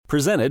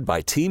Presented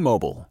by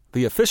T-Mobile,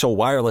 the official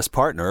wireless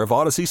partner of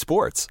Odyssey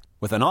Sports.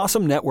 With an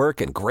awesome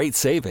network and great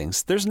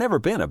savings, there's never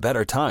been a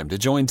better time to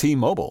join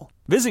T-Mobile.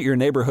 Visit your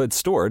neighborhood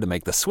store to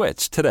make the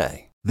switch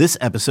today. This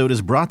episode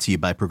is brought to you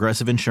by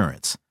Progressive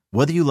Insurance.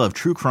 Whether you love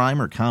true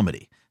crime or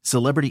comedy,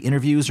 celebrity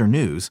interviews or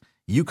news,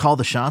 you call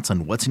the shots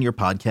on what's in your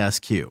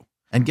podcast queue.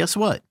 And guess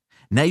what?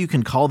 Now you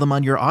can call them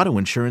on your auto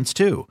insurance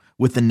too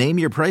with the Name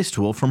Your Price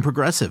tool from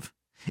Progressive.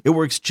 It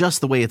works just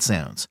the way it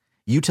sounds.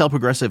 You tell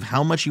Progressive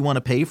how much you want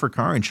to pay for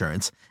car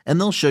insurance, and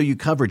they'll show you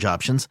coverage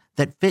options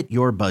that fit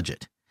your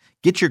budget.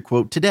 Get your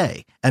quote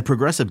today at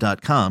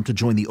Progressive.com to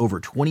join the over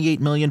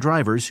 28 million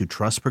drivers who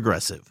trust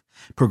Progressive.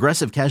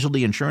 Progressive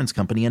Casualty Insurance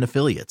Company and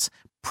Affiliates.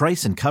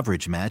 Price and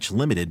coverage match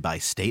limited by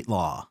state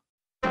law.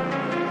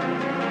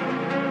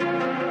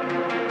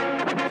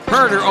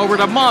 Herder over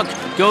to Monk,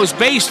 goes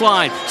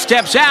baseline,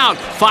 steps out,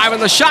 5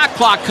 on the shot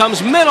clock, comes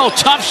middle,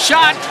 tough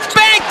shot,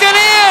 banked it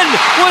in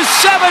with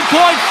 7.4.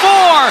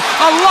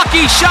 A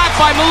lucky shot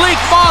by Malik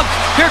Monk.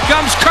 Here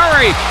comes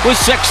Curry with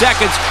 6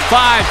 seconds.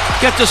 5,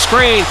 gets the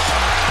screen.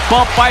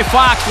 Bump by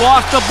Fox,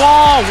 lost the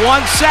ball.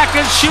 1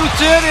 second, shoots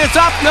it, it's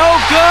up, no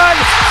good.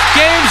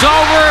 Game's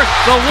over.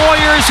 The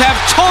Warriors have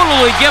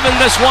totally given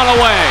this one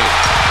away.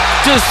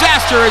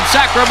 Disaster in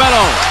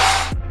Sacramento.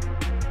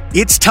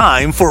 It's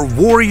time for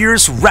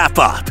Warriors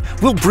Wrap-Up.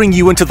 We'll bring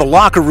you into the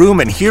locker room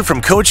and hear from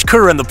Coach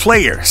Kerr and the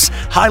players.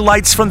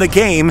 Highlights from the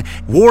game.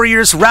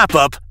 Warriors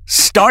Wrap-Up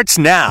starts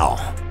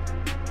now.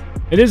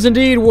 It is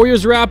indeed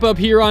Warriors Wrap-Up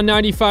here on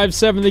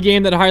 95.7 The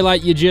Game. That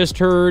highlight you just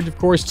heard, of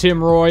course,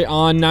 Tim Roy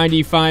on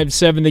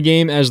 95.7 The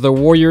Game as the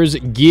Warriors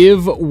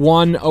give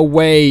one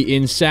away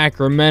in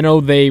Sacramento.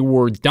 They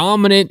were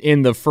dominant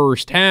in the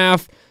first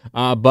half,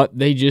 but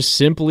they just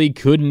simply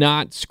could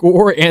not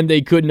score, and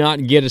they could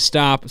not get a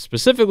stop,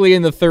 specifically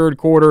in the third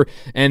quarter,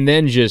 and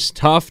then just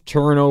tough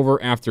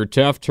turnover after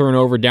tough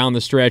turnover down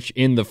the stretch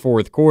in the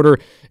fourth quarter.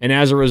 And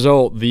as a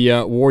result,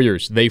 the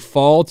Warriors, they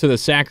fall to the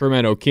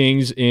Sacramento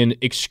Kings in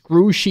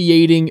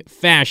excruciating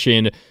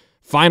fashion.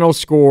 Final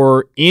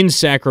score in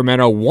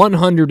Sacramento,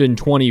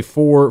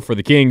 124 for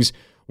the Kings,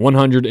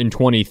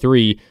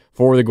 123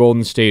 for the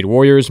Golden State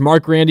Warriors.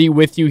 Marc Grandi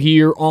with you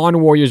here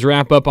on Warriors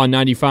Wrap-Up on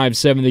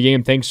 95.7 The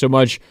Game. Thanks so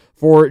much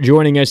for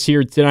joining us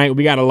here tonight.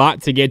 We got a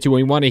lot to get to, and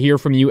we want to hear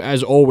from you,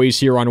 as always,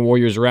 here on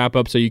Warriors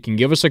Wrap-Up, so you can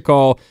give us a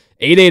call,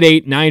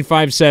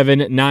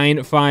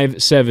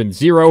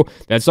 888-957-9570.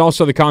 That's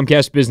also the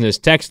Comcast Business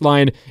text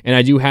line, and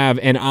I do have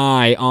an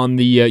eye on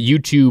the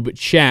YouTube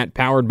chat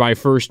powered by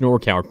First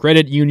NorCal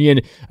Credit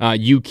Union.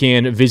 You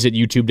can visit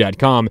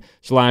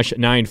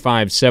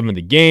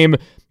youtube.com/957thegame.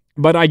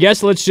 But I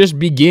guess let's just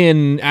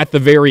begin at the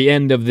very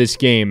end of this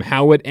game,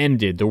 how it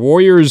ended. The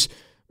Warriors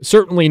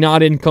certainly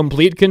not in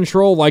complete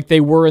control like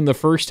they were in the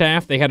first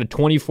half. They had a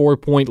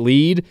 24-point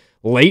lead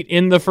late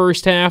in the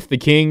first half. The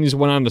Kings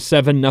went on a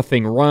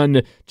 7-0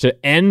 run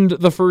to end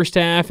the first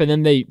half, and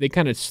then they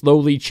kind of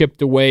slowly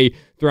chipped away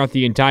throughout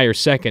the entire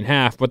second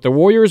half. But the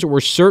Warriors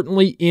were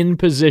certainly in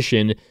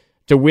position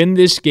to win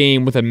this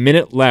game with a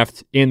minute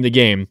left in the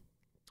game.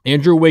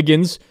 Andrew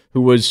Wiggins,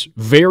 who was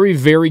very,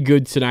 very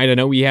good tonight. I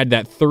know he had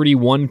that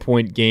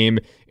 31-point game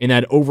in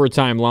that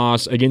overtime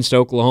loss against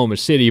Oklahoma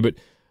City, but,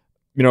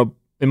 you know,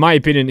 in my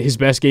opinion, his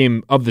best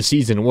game of the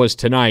season was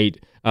tonight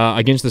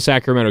against the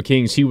Sacramento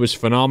Kings. He was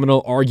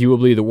phenomenal,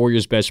 arguably the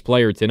Warriors' best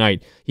player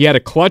tonight. He had a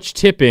clutch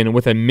tip-in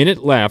with a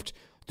minute left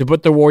to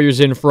put the Warriors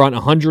in front,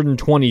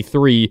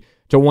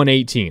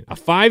 123-118. A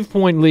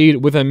 5-point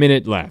lead with a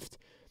minute left.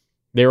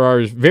 There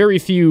are very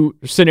few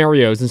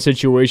scenarios and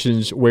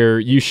situations where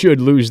you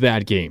should lose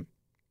that game.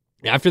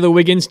 After the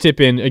Wiggins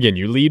tip-in, again,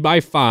 you lead by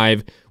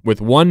 5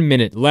 with 1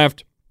 minute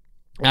left.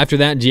 After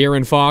that,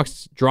 De'Aaron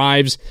Fox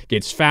drives,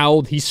 gets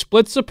fouled. He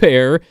splits a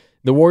pair.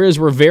 The Warriors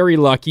were very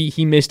lucky.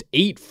 He missed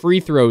 8 free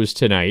throws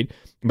tonight.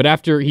 But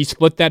after he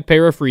split that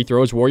pair of free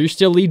throws, Warriors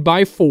still lead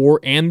by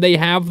 4, and they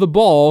have the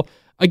ball,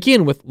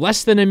 again, with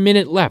less than a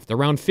minute left,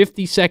 around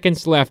 50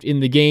 seconds left in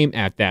the game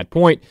at that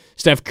point.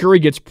 Steph Curry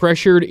gets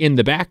pressured in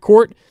the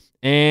backcourt,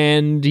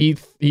 and he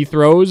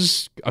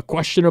throws a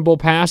questionable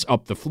pass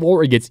up the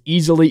floor. It gets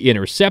easily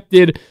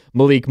intercepted.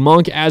 Malik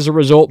Monk, as a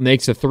result,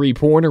 makes a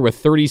three-pointer with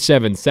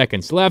 37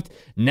 seconds left.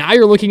 Now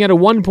you're looking at a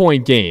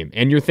one-point game,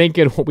 and you're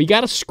thinking, well, we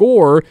got to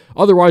score,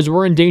 otherwise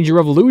we're in danger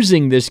of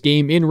losing this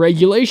game in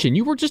regulation.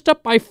 You were just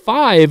up by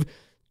 5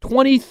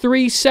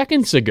 23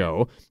 seconds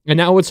ago, and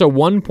now it's a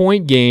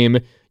one-point game.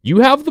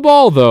 You have the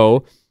ball,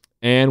 though,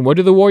 and what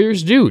do the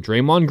Warriors do?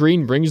 Draymond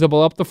Green brings the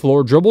ball up the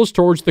floor, dribbles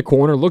towards the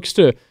corner, looks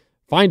to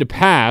find a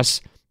pass,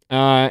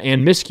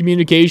 and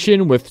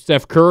miscommunication with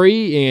Steph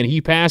Curry, and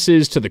he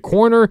passes to the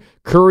corner.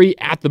 Curry,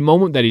 at the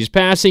moment that he's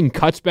passing,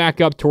 cuts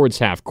back up towards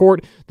half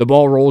court. The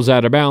ball rolls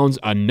out of bounds.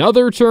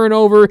 Another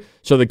turnover,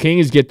 so the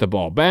Kings get the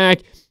ball back.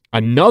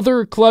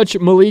 Another clutch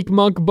Malik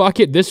Monk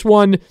bucket. This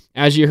one,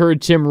 as you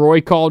heard Tim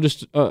Roy call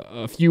just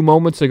a few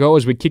moments ago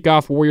as we kick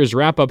off Warriors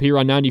wrap-up here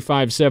on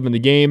 95.7 The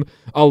Game.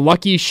 A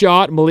lucky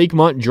shot, Malik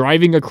Monk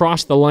driving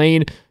across the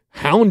lane,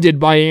 hounded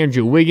by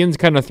Andrew Wiggins,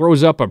 kind of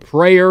throws up a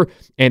prayer,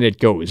 and it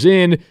goes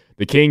in.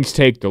 The Kings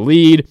take the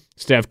lead.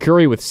 Steph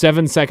Curry, with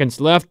 7 seconds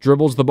left,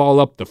 dribbles the ball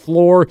up the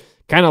floor,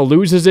 kind of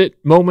loses it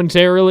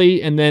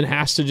momentarily, and then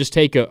has to just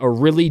take a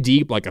really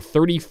deep, like a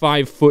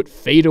 35-foot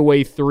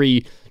fadeaway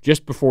three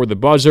just before the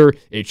buzzer.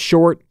 It's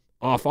short,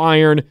 off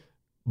iron,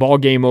 ball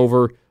game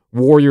over.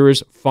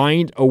 Warriors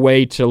find a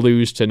way to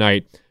lose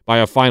tonight by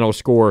a final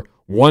score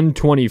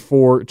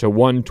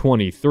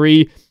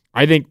 124-123.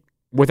 I think,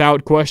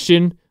 without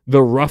question,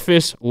 the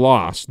roughest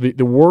loss,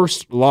 the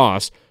worst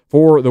loss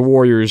for the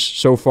Warriors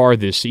so far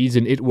this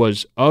season. It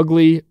was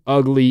ugly,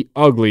 ugly,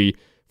 ugly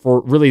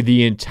for really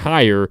the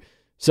entire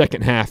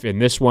second half in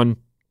this one.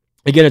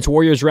 Again, it's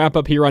Warriors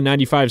Wrap-Up here on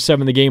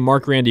 95.7 The Game.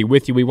 Marc Grandi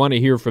with you. We want to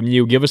hear from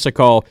you. Give us a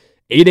call,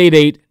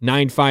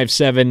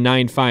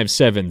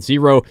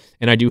 888-957-9570.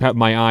 And I do have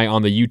my eye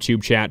on the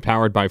YouTube chat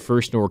powered by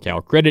First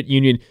NorCal Credit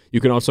Union.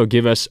 You can also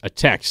give us a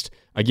text.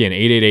 Again,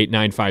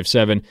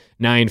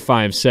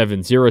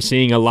 888-957-9570.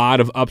 Seeing a lot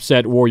of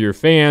upset Warrior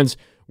fans.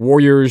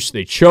 Warriors,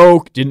 they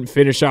choke, didn't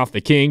finish off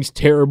the Kings.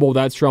 Terrible.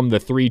 That's from the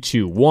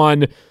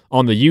 3-2-1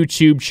 on the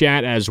YouTube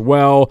chat as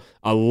well.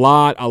 A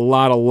lot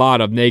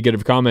of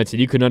negative comments, and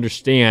you can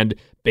understand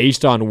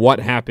based on what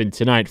happened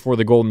tonight for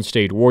the Golden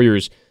State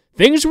Warriors.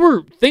 Things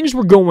were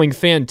going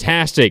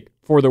fantastic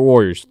for the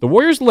Warriors. The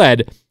Warriors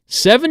led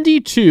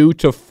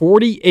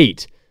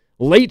 72-48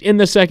 late in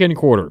the second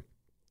quarter.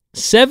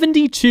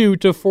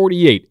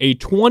 72-48, a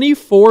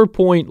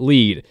 24-point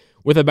lead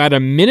with about a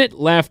minute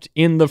left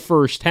in the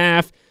first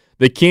half.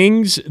 The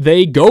Kings,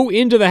 they go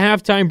into the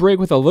halftime break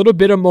with a little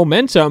bit of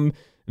momentum.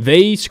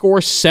 They score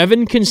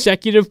 7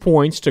 consecutive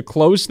points to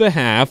close the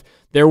half.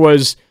 There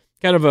was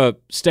kind of a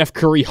Steph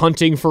Curry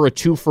hunting for a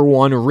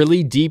 2-for-1, a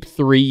really deep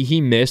three he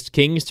missed.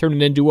 Kings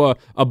turned it into a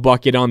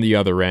bucket on the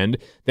other end.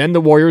 Then the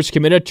Warriors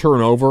commit a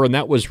turnover, and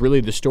that was really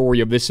the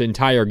story of this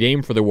entire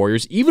game for the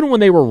Warriors. Even when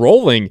they were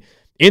rolling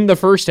in the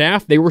first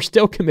half, they were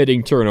still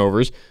committing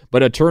turnovers,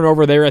 but a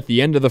turnover there at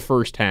the end of the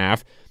first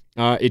half,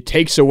 it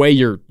takes away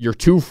your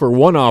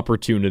 2-for-1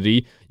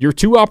 opportunity. Your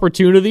 2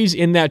 opportunities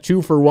in that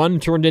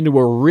 2-for-1 turned into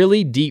a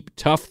really deep,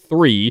 tough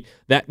three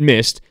that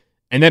missed,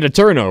 and then a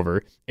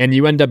turnover, and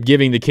you end up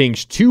giving the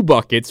Kings 2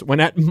 buckets when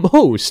at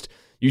most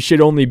you should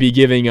only be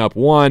giving up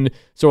 1.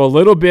 So a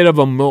little bit of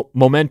a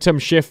momentum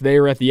shift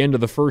there at the end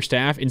of the first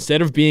half.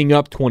 Instead of being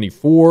up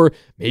 24,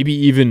 maybe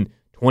even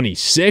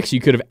 26,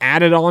 you could have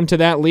added on to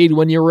that lead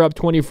when you were up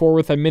 24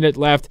 with a minute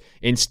left.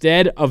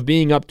 Instead of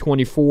being up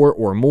 24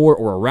 or more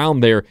or around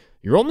there,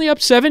 you're only up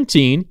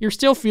 17. You're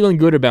still feeling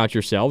good about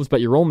yourselves,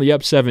 but you're only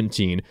up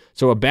 17.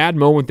 So a bad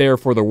moment there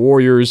for the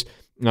Warriors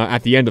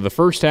at the end of the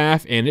first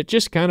half, and it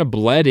just kind of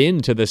bled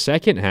into the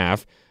second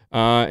half,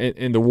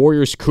 and the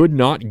Warriors could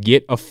not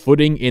get a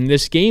footing in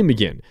this game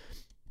again.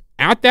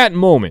 At that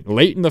moment,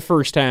 late in the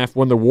first half,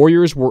 when the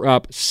Warriors were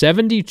up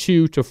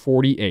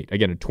 72-48,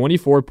 again, a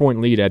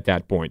 24-point lead at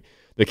that point,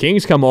 the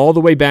Kings come all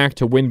the way back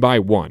to win by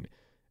 1.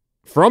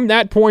 From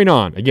that point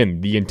on,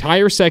 again, the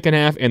entire second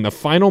half and the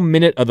final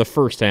minute of the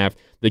first half,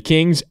 the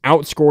Kings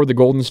outscored the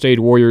Golden State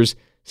Warriors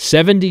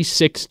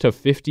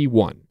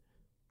 76-51.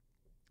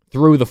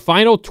 Through the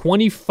final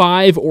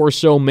 25 or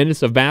so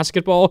minutes of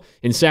basketball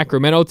in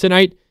Sacramento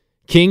tonight,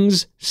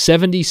 Kings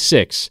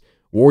 76,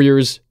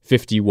 Warriors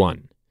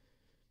 51.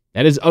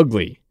 That is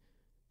ugly.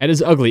 That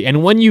is ugly.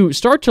 And when you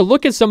start to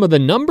look at some of the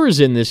numbers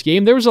in this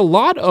game, there was a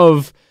lot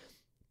of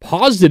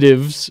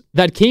positives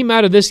that came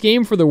out of this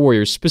game for the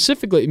Warriors.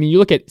 Specifically, I mean, you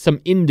look at some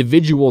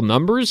individual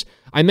numbers.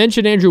 I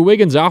mentioned Andrew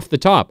Wiggins off the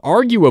top.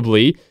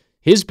 Arguably,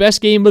 his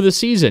best game of the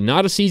season.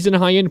 Not a season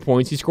high in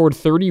points. He scored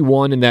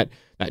 31 in that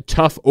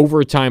tough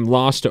overtime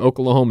loss to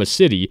Oklahoma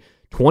City.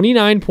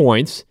 29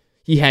 points.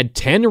 He had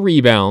 10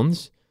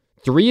 rebounds,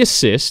 3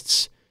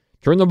 assists,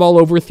 turned the ball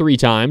over 3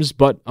 times,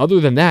 but other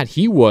than that,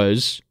 he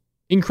was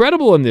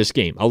incredible in this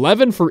game.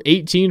 11 for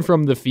 18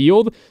 from the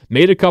field,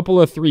 made a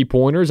couple of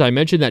 3-pointers. I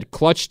mentioned that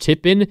clutch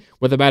tip-in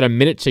with about a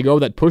minute to go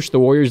that pushed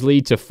the Warriors'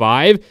 lead to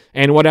 5,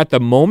 and what at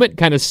the moment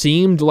kind of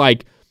seemed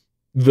like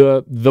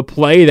the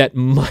play that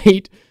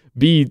might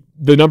be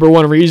the number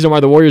one reason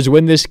why the Warriors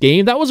win this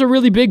game. That was a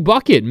really big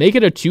bucket. Make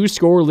it a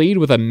 2-score lead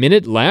with a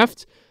minute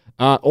left.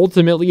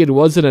 Ultimately, it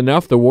wasn't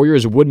enough. The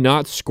Warriors would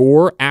not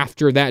score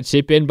after that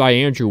tip-in by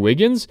Andrew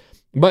Wiggins,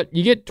 but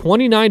you get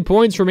 29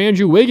 points from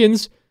Andrew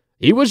Wiggins.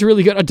 He was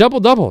really good. A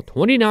double-double,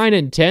 29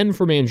 and 10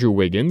 from Andrew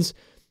Wiggins.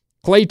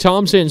 Klay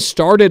Thompson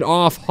started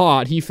off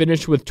hot. He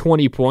finished with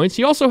 20 points.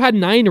 He also had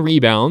 9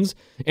 rebounds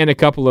and a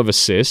couple of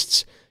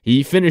assists.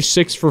 He finished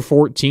 6 for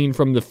 14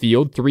 from the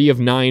field, 3 of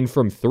 9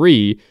 from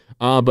 3,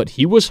 but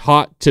he was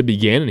hot to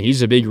begin, and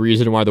he's a big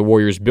reason why the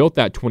Warriors built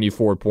that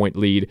 24-point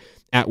lead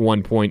at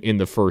one point in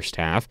the first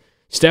half.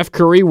 Steph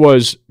Curry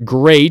was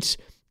great,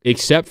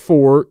 except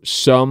for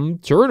some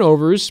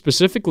turnovers,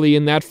 specifically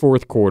in that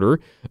fourth quarter.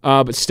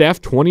 But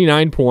Steph,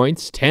 29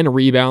 points, 10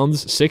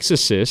 rebounds, 6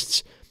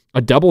 assists,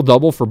 a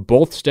double-double for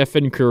both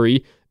Stephen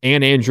Curry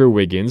and Andrew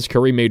Wiggins.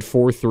 Curry made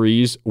 4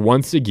 threes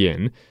once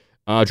again.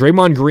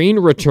 Draymond Green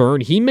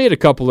returned. He made a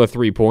couple of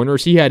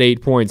 3-pointers. He had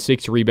 8 points,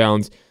 6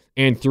 rebounds,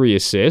 and 3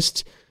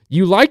 assists.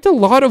 You liked a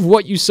lot of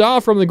what you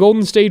saw from the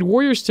Golden State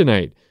Warriors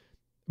tonight.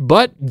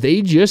 but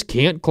they just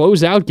can't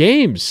close out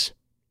games.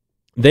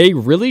 They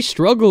really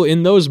struggle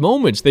in those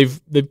moments. They've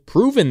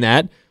proven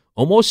that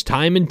almost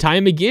time and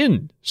time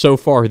again so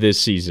far this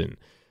season.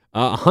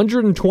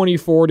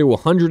 124 to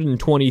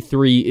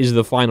 123 is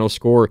the final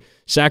score.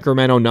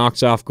 Sacramento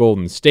knocks off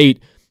Golden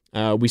State.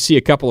 We see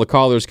a couple of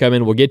callers come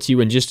in. We'll get to you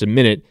in just a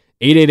minute.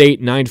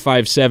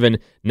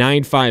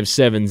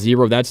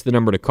 888-957-9570. That's the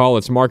number to call.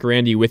 It's Marc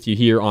Grandi with you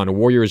here on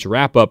Warriors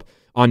Wrap-Up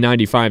on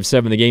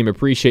 95.7 The Game.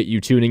 Appreciate you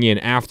tuning in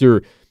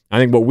after, I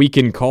think, what we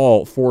can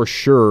call for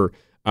sure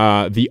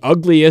the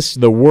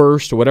ugliest, the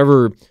worst,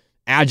 whatever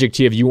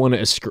adjective you want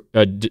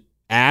to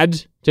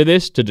add to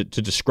this, to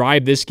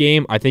describe this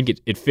game. I think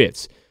it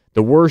fits.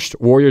 The worst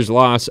Warriors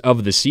loss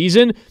of the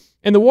season.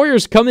 And the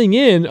Warriors coming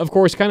in, of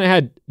course, kind of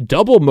had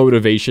double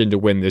motivation to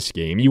win this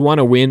game. You want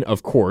to win,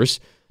 of course,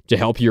 to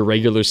help your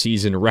regular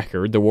season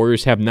record. The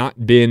Warriors have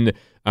not been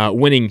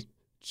winning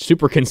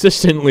super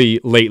consistently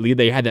lately.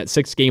 They had that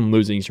 6-game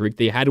losing streak.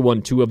 They had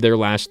won 2 of their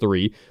last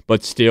 3,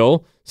 but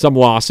still some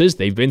losses.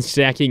 They've been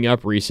stacking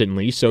up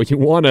recently, so you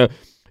want to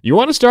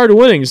start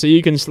winning so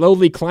you can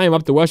slowly climb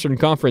up the Western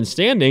Conference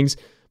standings.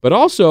 But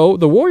also,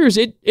 the Warriors,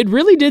 it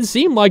really did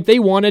seem like they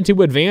wanted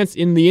to advance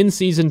in the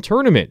in-season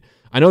tournament.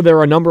 I know there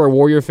are a number of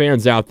Warrior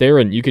fans out there,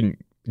 and you can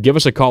give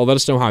us a call. Let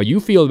us know how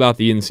you feel about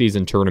the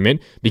in-season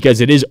tournament,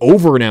 because it is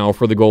over now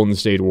for the Golden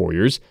State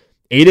Warriors.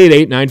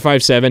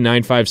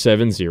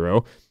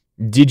 888-957-9570.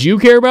 Did you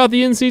care about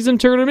the in-season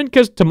tournament?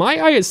 Because to my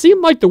eye, it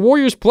seemed like the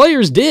Warriors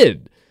players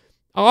did.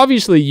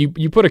 Obviously,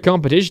 you put a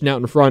competition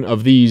out in front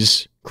of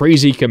these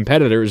crazy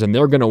competitors, and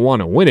they're going to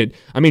want to win it.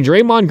 I mean,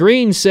 Draymond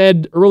Green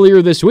said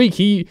earlier this week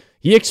he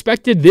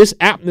expected this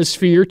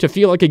atmosphere to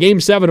feel like a Game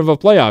 7 of a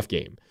playoff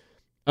game.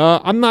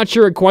 I'm not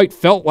sure it quite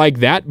felt like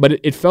that, but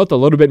it felt a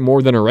little bit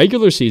more than a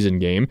regular season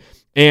game.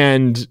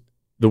 And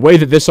the way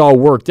that this all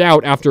worked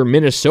out after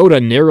Minnesota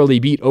narrowly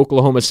beat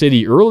Oklahoma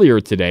City earlier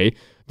today,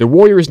 the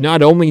Warriors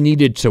not only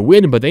needed to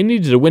win, but they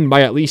needed to win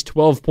by at least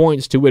 12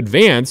 points to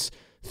advance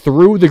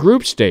through the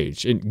group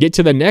stage and get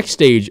to the next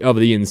stage of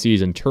the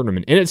in-season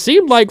tournament. And it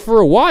seemed like for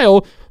a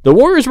while, the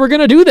Warriors were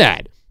going to do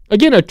that.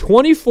 Again, a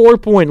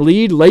 24-point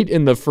lead late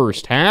in the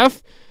first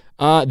half.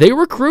 They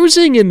were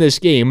cruising in this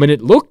game, and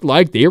it looked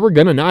like they were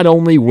going to not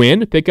only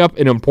win, pick up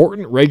an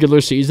important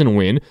regular season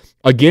win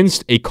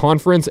against a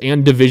conference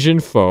and division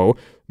foe,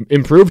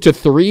 improve to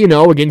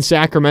 3-0 against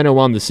Sacramento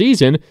on the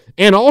season,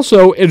 and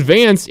also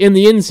advance in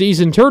the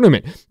in-season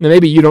tournament. Now,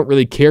 maybe you don't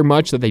really care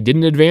much that they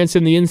didn't advance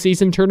in the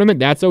in-season tournament.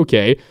 That's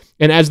okay.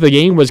 And as the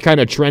game was kind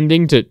of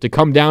trending to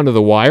come down to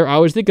the wire, I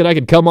was thinking I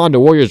could come on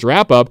to Warriors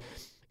Wrap-Up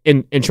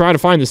and try to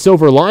find the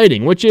silver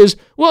lining, which is,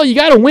 well, you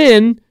got to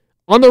win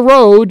on the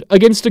road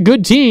against a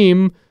good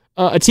team,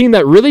 a team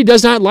that really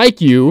does not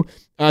like you,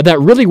 that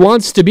really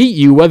wants to beat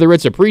you, whether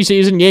it's a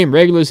preseason game,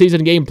 regular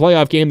season game,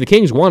 playoff game. The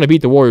Kings want to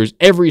beat the Warriors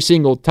every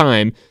single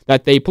time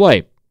that they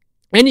play.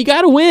 And you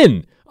got to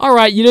win. All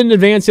right, you didn't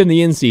advance in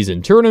the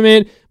in-season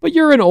tournament, but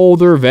you're an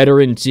older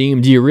veteran team.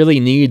 Do you really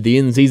need the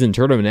in-season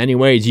tournament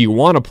anyway? Do you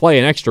want to play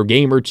an extra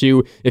game or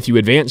two if you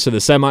advance to the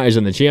semis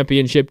and the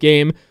championship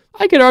game?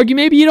 I could argue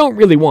maybe you don't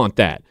really want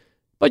that.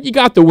 But you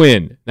got the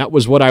win. That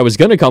was what I was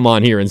going to come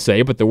on here and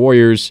say, but the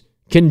Warriors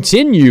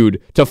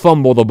continued to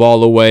fumble the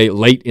ball away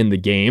late in the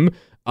game,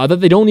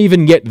 that they don't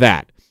even get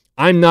that.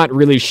 I'm not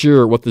really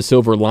sure what the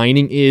silver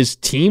lining is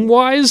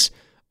team-wise.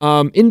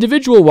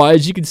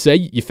 Individual-wise, you could say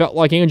you felt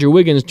like Andrew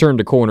Wiggins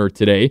turned a corner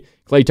today.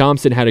 Klay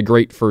Thompson had a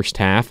great first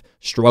half,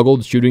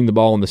 struggled shooting the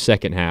ball in the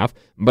second half,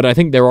 but I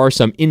think there are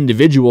some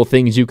individual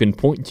things you can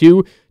point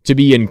to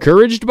be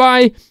encouraged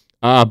by.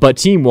 But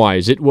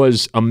team-wise, it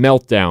was a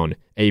meltdown,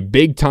 a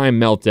big-time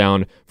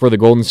meltdown for the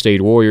Golden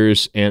State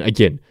Warriors, and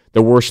again,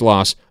 the worst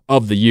loss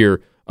of the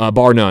year,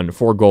 bar none,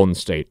 for Golden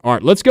State. All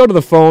right, let's go to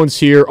the phones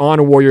here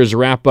on Warriors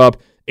Wrap-Up,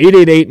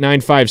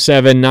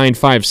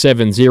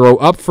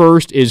 888-957-9570. Up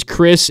first is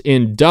Chris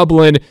in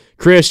Dublin.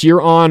 Chris,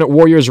 you're on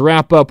Warriors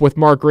Wrap-Up with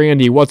Marc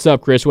Grandi. What's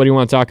up, Chris? What do you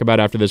want to talk about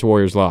after this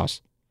Warriors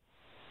loss?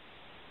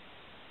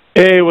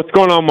 Hey, what's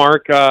going on,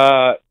 Mark?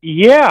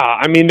 Yeah,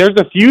 I mean, there's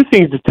a few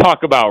things to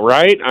talk about,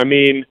 right? I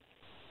mean,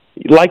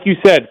 like you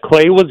said,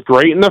 Klay was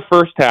great in the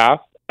first half,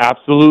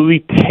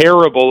 absolutely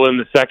terrible in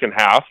the second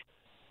half.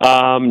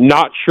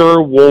 Not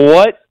sure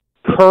what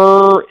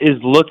Kerr is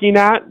looking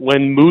at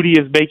when Moody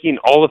is making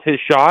all of his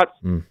shots,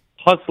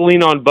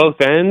 hustling on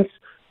both ends,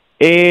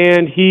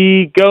 and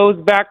he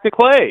goes back to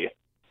Klay.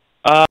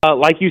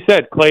 Like you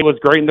said, Klay was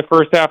great in the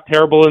first half,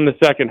 terrible in the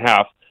second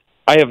half.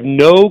 I have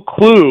no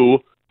clue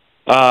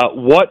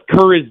what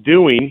Kerr is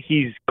doing.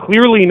 He's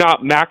clearly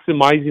not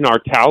maximizing our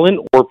talent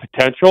or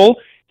potential.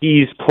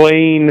 He's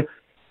playing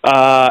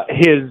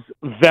his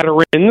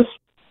veterans.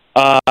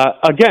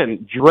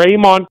 Again,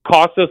 Draymond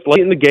cost us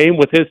late in the game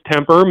with his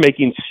temper,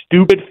 making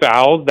stupid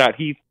fouls that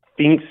he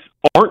thinks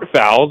aren't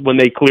fouls when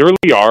they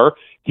clearly are.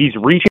 He's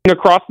reaching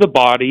across the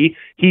body.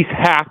 He's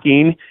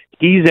hacking.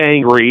 He's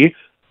angry.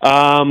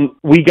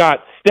 We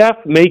got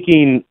Steph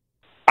making,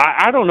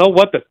 I don't know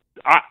what the...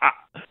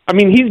 I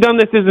mean, he's done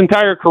this his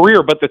entire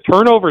career, but the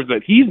turnovers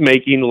that he's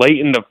making late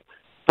in the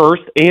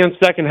first and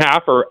second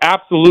half are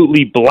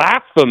absolutely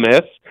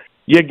blasphemous.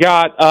 You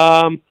got,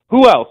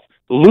 who else?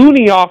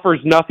 Looney offers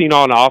nothing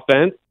on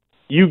offense.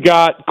 You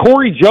got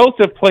Corey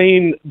Joseph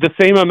playing the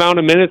same amount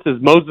of minutes as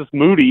Moses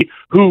Moody,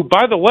 who,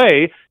 by the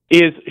way,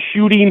 is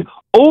shooting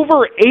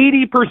over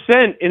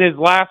 80% in his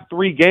last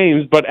 3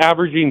 games, but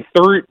averaging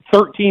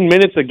 13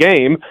 minutes a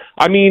game.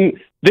 I mean,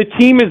 the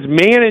team is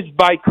managed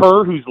by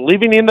Kerr, who's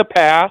living in the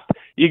past.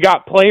 You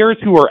got players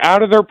who are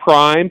out of their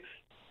prime.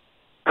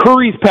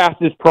 Curry's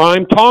past his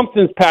prime.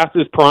 Thompson's past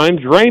his prime.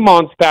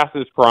 Draymond's past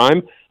his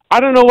prime. I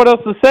don't know what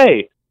else to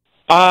say.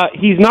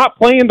 He's not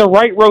playing the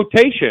right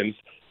rotations.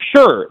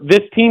 Sure,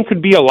 this team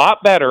could be a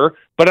lot better,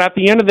 but at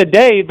the end of the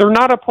day, they're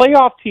not a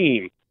playoff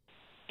team.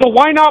 So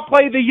why not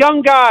play the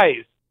young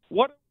guys?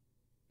 What?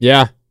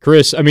 Yeah,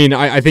 Chris, I mean,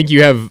 I think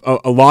you have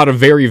a lot of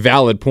very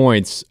valid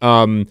points.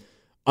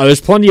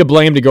 There's plenty of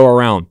blame to go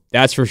around.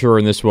 That's for sure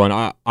in this one.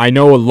 I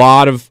know a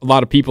lot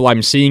of people.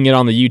 I'm seeing it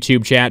on the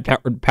YouTube chat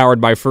powered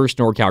by First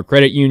NorCal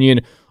Credit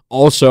Union.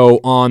 Also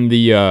on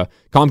the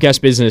Comcast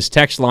Business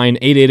text line,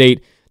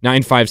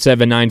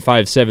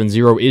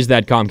 888-957-9570 is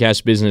that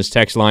Comcast Business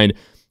text line.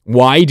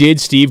 Why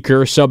did Steve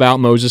Kerr sub out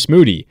Moses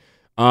Moody?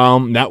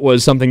 That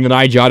was something that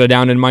I jotted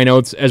down in my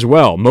notes as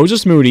well.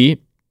 Moses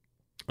Moody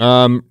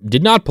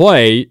did not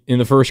play in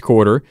the first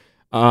quarter.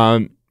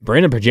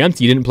 Brandon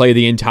Pajemski didn't play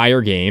the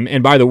entire game.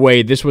 And by the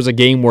way, this was a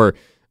game where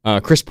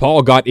Chris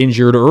Paul got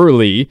injured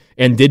early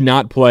and did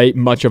not play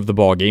much of the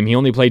ball game. He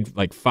only played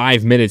like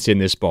 5 minutes in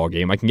this ball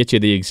game. I can get you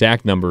the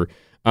exact number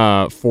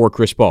for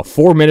Chris Paul.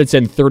 4 minutes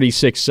and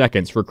 36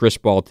 seconds for Chris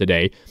Paul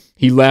today.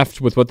 He left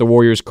with what the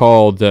Warriors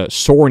called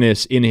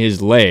soreness in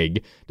his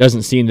leg.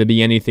 Doesn't seem to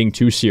be anything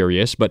too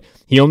serious, but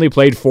he only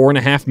played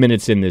 4.5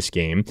 minutes in this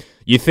game.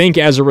 You think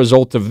as a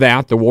result of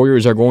that, the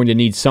Warriors are going to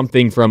need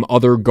something from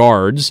other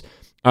guards,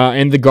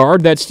 and the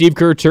guard that Steve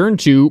Kerr turned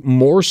to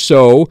more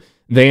so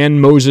than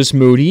Moses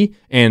Moody,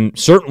 and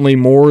certainly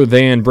more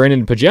than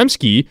Brandon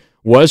Pajemski,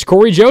 was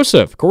Corey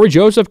Joseph. Corey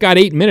Joseph got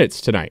 8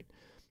 minutes tonight.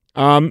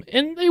 And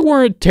they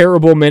weren't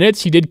terrible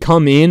minutes. He did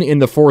come in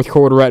the fourth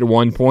quarter at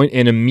one point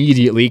and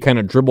immediately kind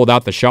of dribbled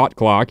out the shot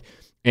clock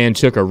and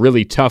took a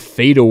really tough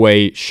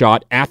fadeaway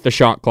shot at the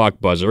shot clock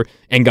buzzer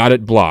and got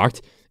it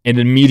blocked and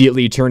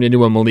immediately turned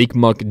into a Malik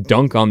Monk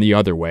dunk on the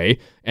other way.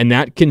 And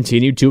that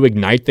continued to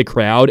ignite the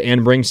crowd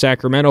and bring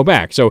Sacramento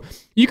back. So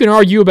you can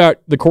argue about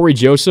the Corey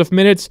Joseph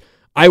minutes.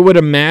 I would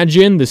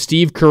imagine the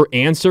Steve Kerr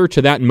answer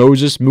to that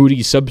Moses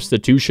Moody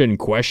substitution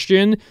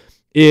question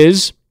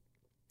is...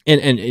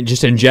 And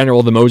just in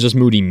general, the Moses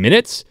Moody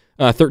minutes,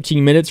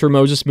 13 minutes for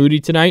Moses Moody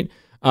tonight.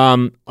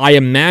 I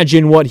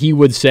imagine what he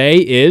would say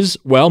is,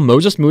 well,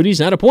 Moses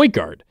Moody's not a point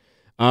guard.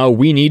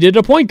 We needed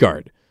a point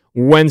guard.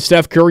 When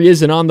Steph Curry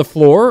isn't on the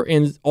floor,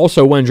 and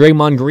also when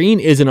Draymond Green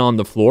isn't on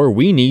the floor,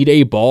 we need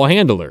a ball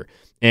handler.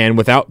 And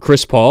without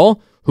Chris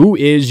Paul, who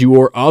is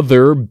your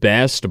other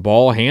best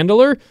ball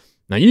handler?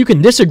 Now, you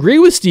can disagree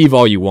with Steve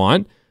all you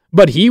want,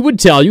 but he would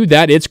tell you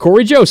that it's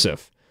Corey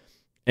Joseph.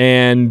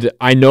 And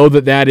I know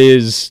that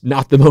is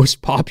not the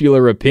most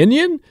popular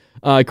opinion.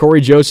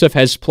 Corey Joseph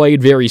has played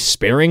very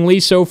sparingly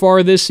so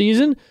far this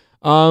season.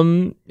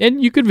 And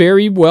you could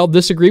very well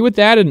disagree with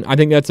that, and I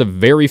think that's a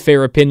very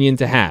fair opinion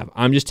to have.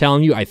 I'm just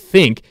telling you, I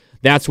think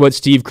that's what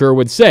Steve Kerr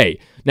would say.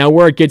 Now,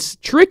 where it gets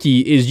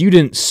tricky is you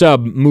didn't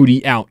sub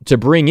Moody out to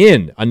bring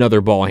in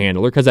another ball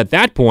handler, because at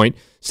that point,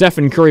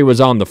 Stephen Curry was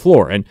on the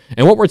floor. And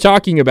what we're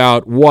talking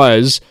about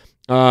was...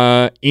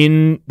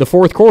 in the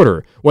fourth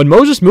quarter, when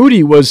Moses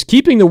Moody was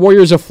keeping the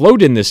Warriors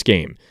afloat in this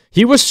game.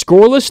 He was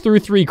scoreless through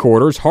 3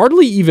 quarters,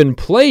 hardly even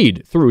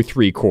played through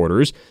 3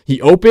 quarters.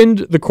 He opened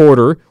the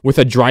quarter with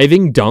a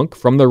driving dunk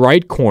from the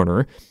right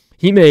corner.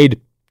 He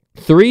made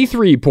 3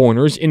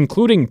 3-pointers,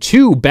 including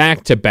 2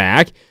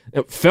 back-to-back.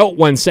 It felt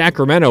when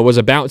Sacramento was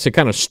about to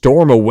kind of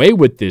storm away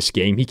with this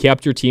game. He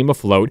kept your team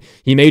afloat.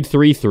 He made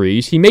 3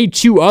 threes. He made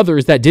 2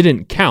 others that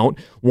didn't count.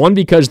 One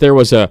because there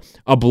was a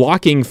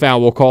blocking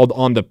foul called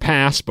on the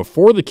pass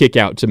before the kick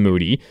out to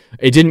Moody.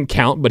 It didn't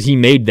count, but he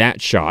made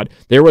that shot.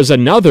 There was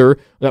another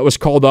that was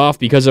called off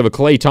because of a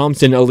Klay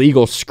Thompson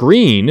illegal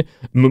screen.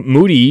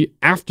 Moody,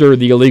 after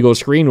the illegal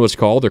screen was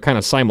called, or kind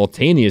of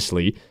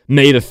simultaneously,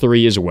 made a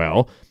 3 as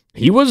well.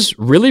 He was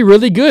really,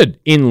 really good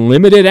in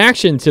limited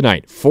action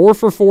tonight. 4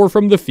 for 4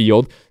 from the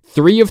field,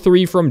 3 of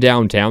 3 from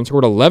downtown,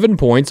 scored 11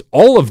 points,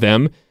 all of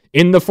them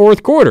in the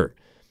fourth quarter.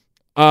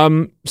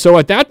 So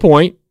at that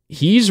point,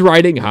 he's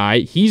riding high.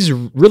 He's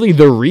really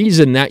the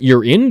reason that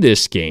you're in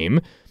this game.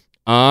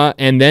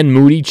 And then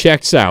Moody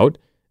checks out,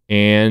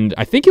 and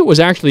I think it was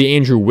actually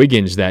Andrew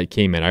Wiggins that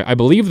came in. I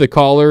believe the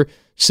caller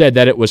said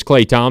that it was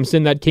Klay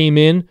Thompson that came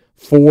in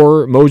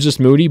for Moses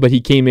Moody, but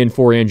he came in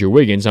for Andrew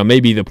Wiggins. Now,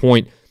 maybe the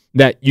point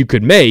that you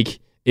could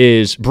make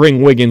is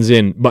bring Wiggins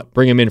in, but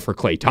bring him in for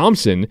Klay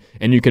Thompson,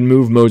 and you can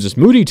move Moses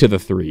Moody to the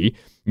 3.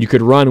 You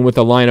could run with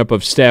a lineup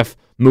of Steph,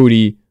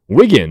 Moody,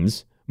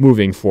 Wiggins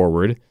moving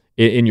forward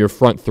in your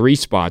front 3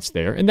 spots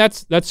there, and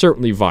that's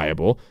certainly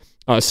viable.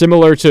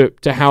 Similar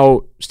to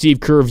how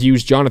Steve Kerr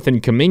views Jonathan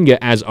Kuminga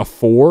as a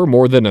 4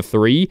 more than a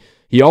 3,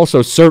 he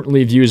also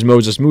certainly views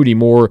Moses Moody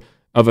more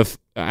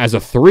as a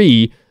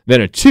 3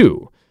 than a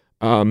 2.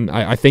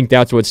 I think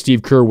that's what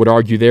Steve Kerr would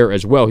argue there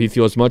as well. He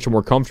feels much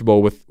more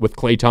comfortable with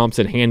Klay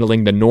Thompson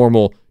handling the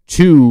normal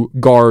 2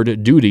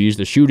 guard duties,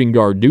 the shooting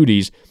guard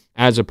duties,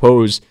 as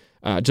opposed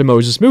to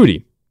Moses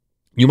Moody.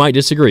 You might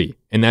disagree,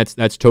 and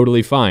that's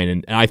totally fine.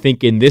 And I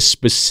think in this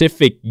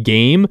specific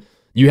game,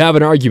 you have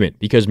an argument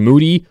because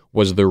Moody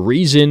was the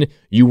reason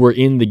you were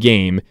in the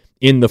game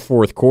in the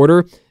fourth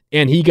quarter,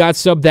 and he got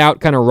subbed out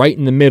kind of right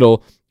in the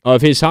middle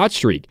of his hot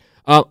streak.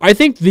 I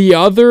think the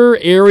other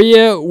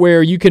area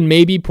where you can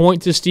maybe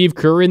point to Steve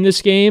Kerr in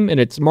this game, and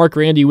it's Marc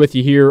Grandi with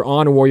you here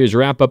on Warriors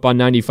Wrap-Up on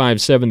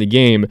 95.7 The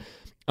Game.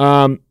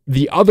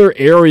 The other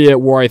area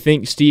where I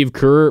think Steve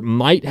Kerr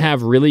might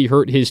have really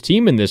hurt his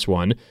team in this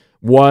one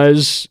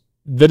was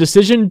the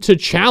decision to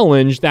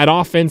challenge that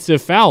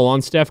offensive foul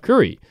on Steph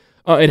Curry.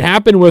 It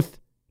happened with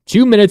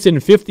 2 minutes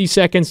and 50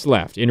 seconds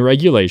left in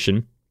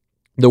regulation.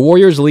 The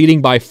Warriors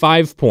leading by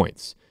 5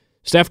 points.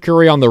 Steph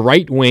Curry on the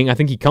right wing, I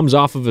think he comes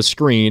off of a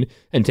screen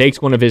and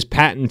takes one of his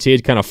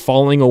patented kind of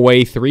falling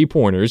away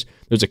three-pointers.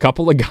 There's a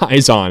couple of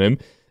guys on him,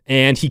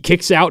 and he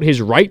kicks out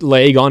his right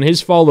leg on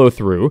his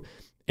follow-through,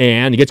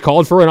 and he gets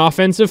called for an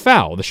offensive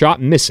foul. The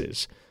shot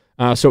misses.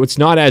 So it's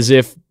not as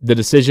if the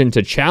decision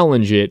to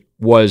challenge it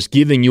was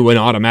giving you an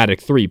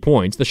automatic 3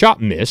 points. The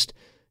shot missed.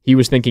 He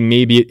was thinking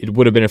maybe it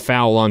would have been a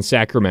foul on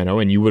Sacramento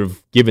and you would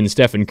have given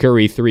Stephen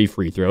Curry 3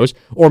 free throws,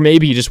 or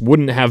maybe it just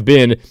wouldn't have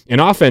been an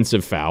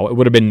offensive foul. It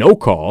would have been no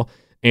call,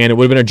 and it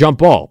would have been a jump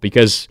ball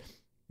because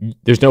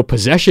there's no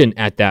possession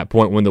at that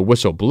point when the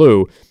whistle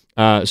blew.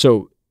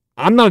 So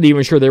I'm not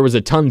even sure there was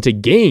a ton to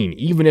gain,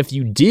 even if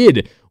you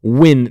did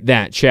win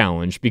that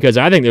challenge, because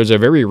I think there's a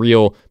very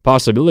real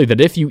possibility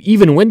that if you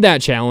even win that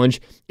challenge,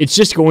 it's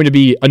just going to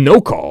be a no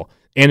call,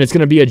 and it's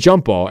going to be a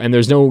jump ball, and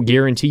there's no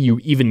guarantee you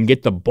even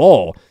get the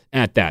ball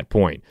at that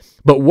point.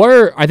 But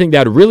where I think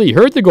that really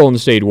hurt the Golden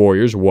State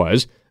Warriors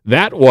was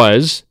the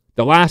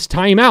last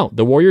timeout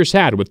the Warriors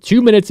had with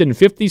 2 minutes and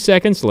 50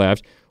 seconds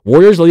left,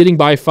 Warriors leading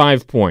by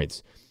 5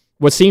 points.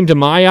 What seemed to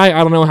my eye,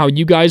 I don't know how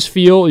you guys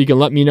feel. You can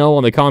let me know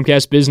on the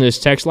Comcast Business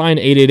text line,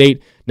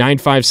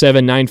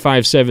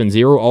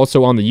 888-957-9570.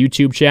 Also on the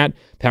YouTube chat,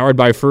 powered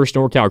by First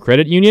NorCal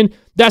Credit Union.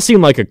 That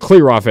seemed like a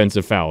clear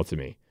offensive foul to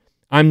me.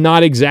 I'm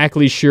not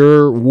exactly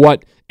sure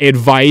what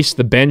advice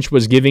the bench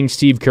was giving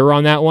Steve Kerr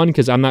on that one,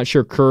 because I'm not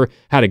sure Kerr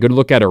had a good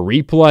look at a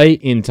replay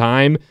in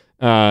time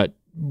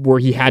where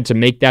he had to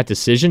make that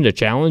decision to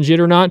challenge it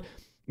or not.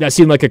 That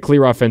seemed like a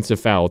clear offensive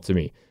foul to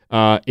me.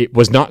 It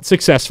was not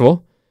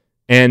successful.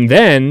 And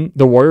then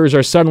the Warriors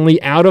are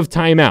suddenly out of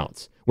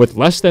timeouts. With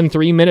less than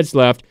 3 minutes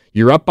left,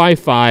 you're up by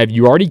 5.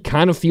 You already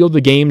kind of feel the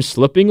game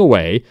slipping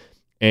away.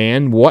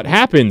 And what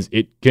happens?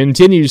 It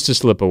continues to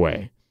slip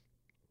away.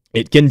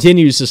 It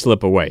continues to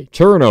slip away.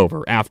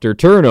 Turnover after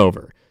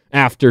turnover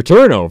after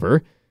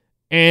turnover.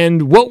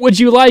 And what would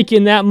you like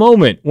in that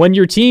moment when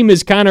your team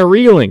is kind of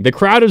reeling? The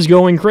crowd is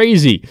going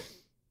crazy.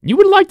 You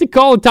would like to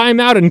call a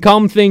timeout and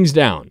calm things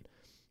down.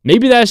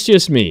 Maybe that's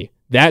just me.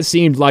 That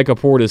seemed like a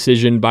poor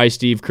decision by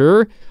Steve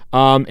Kerr,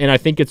 and I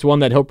think it's one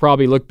that he'll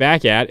probably look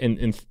back at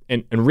and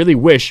really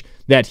wish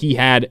that he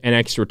had an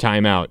extra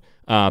timeout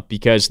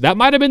because that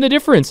might have been the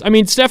difference. I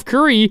mean, Steph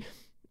Curry,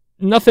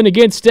 nothing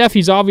against Steph.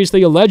 He's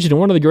obviously a legend and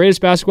one of the greatest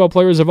basketball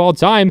players of all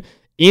time.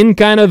 In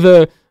kind of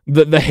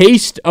the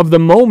haste of the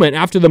moment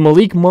after the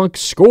Malik Monk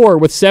score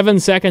with 7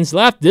 seconds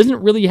left,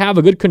 doesn't really have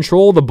a good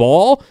control of the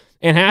ball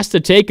and has to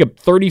take a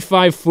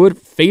 35-foot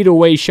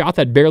fadeaway shot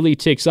that barely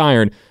ticks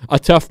iron. A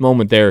tough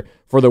moment there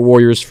for the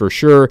Warriors for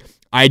sure.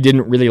 I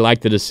didn't really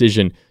like the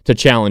decision to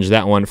challenge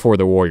that one for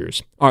the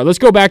Warriors. All right, let's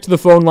go back to the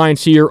phone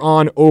lines here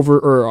on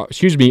Warriors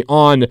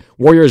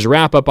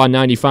Wrap-Up on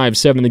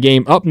 95.7 The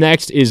Game. Up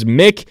next is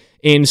Mick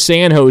in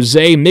San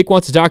Jose. Mick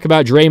wants to talk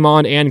about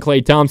Draymond and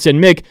Klay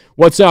Thompson. Mick,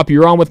 what's up?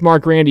 You're on with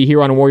Marc Grandi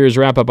here on Warriors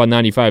Wrap-Up on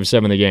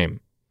 95.7 The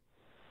Game.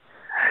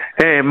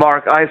 Hey,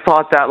 Mark, I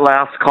thought that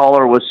last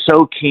caller was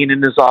so keen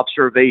in his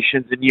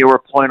observations, and you were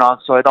point on,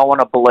 so I don't want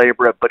to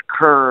belabor it, but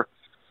Kerr,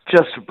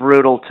 just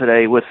brutal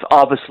today with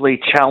obviously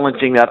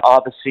challenging that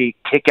obviously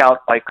kick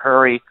out by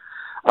Curry.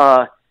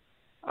 I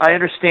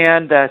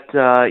understand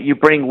that you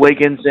bring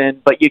Wiggins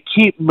in, but you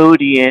keep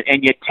Moody in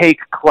and you take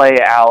Klay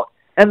out.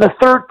 And the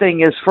third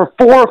thing is for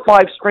 4 or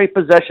 5 straight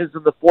possessions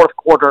in the fourth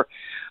quarter,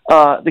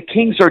 the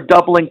Kings are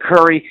doubling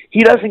Curry.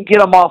 He doesn't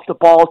get him off the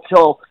ball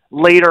till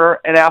later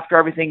and after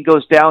everything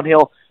goes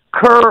downhill.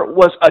 Kerr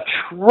was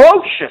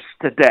atrocious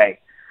today.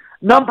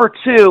 Number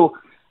 2,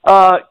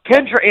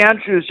 Kendra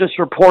Andrews just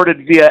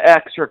reported via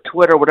X or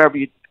Twitter, whatever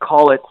you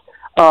call it,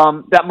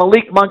 that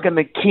Malik Monk and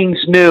the Kings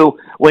knew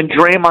when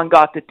Draymond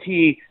got the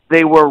tee,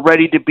 they were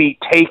ready to be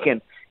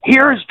taken.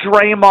 Here's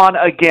Draymond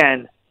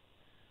again,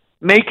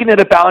 making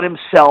it about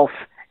himself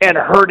and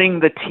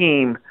hurting the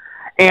team.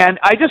 And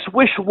I just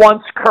wish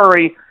once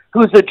Curry,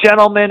 who's a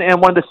gentleman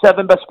and one of the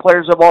 7 best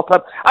players of all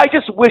time, I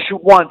just wish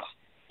once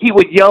he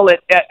would yell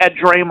at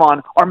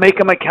Draymond or make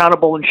him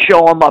accountable and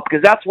show him up,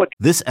 because that's what...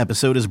 This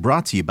episode is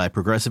brought to you by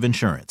Progressive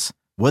Insurance.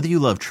 Whether you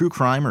love true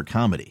crime or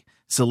comedy,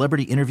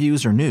 celebrity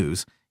interviews or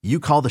news,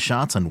 you call the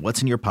shots on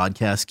what's in your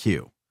podcast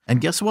queue.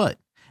 And guess what?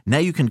 Now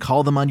you can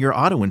call them on your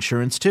auto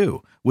insurance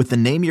too with the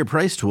Name Your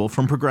Price tool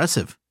from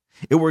Progressive.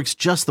 It works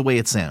just the way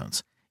it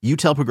sounds. You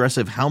tell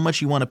Progressive how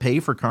much you want to pay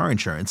for car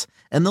insurance,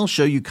 and they'll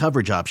show you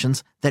coverage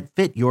options that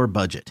fit your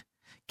budget.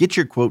 Get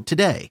your quote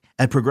today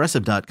at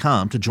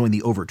Progressive.com to join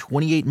the over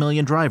 28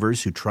 million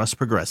drivers who trust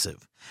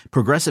Progressive.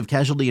 Progressive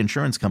Casualty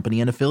Insurance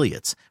Company and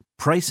Affiliates.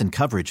 Price and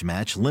coverage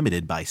match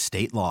limited by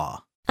state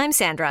law. I'm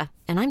Sandra,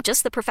 and I'm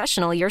just the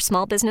professional your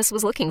small business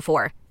was looking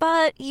for.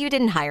 But you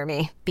didn't hire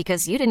me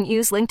because you didn't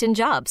use LinkedIn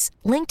Jobs.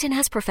 LinkedIn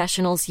has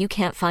professionals you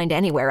can't find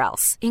anywhere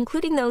else,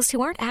 including those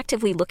who aren't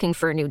actively looking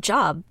for a new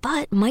job,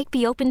 but might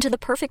be open to the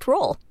perfect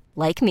role,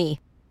 like me.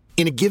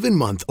 In a given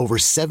month, over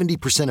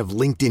 70% of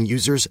LinkedIn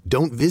users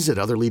don't visit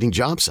other leading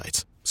job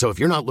sites. So if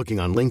you're not looking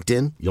on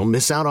LinkedIn, you'll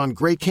miss out on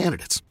great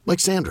candidates like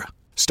Sandra.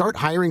 Start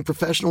hiring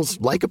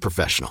professionals like a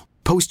professional.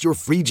 Post your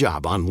free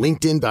job on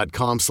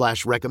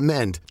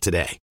linkedin.com/recommend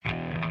today.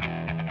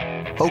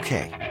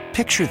 Okay,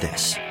 picture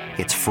this.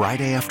 It's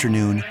Friday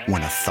afternoon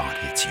when a thought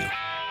hits you.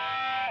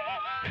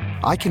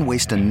 I can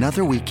waste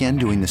another weekend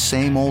doing the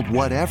same old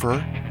whatever,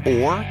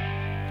 or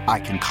I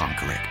can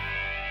conquer it.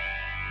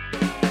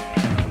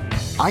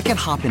 I can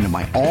hop into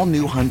my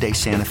all-new Hyundai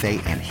Santa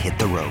Fe and hit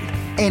the road.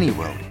 Any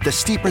road. The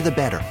steeper the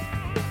better.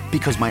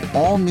 Because my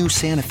all-new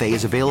Santa Fe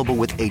is available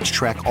with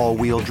H-Track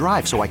all-wheel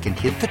drive, so I can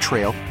hit the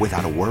trail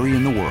without a worry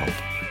in the world.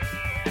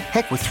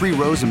 Heck, with 3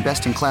 rows and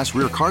best-in-class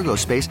rear cargo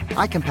space,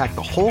 I can pack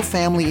the whole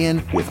family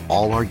in with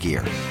all our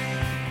gear.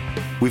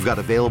 We've got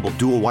available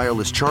dual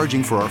wireless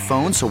charging for our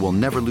phones, so we'll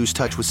never lose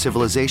touch with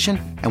civilization,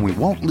 and we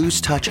won't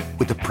lose touch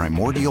with the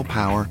primordial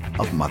power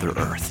of Mother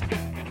Earth.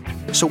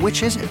 So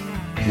which is it?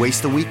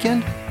 Waste the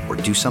weekend or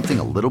do something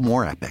a little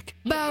more epic?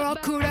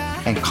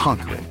 And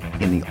conquer it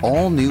in the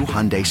all-new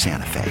Hyundai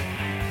Santa Fe.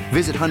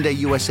 Visit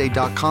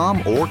HyundaiUSA.com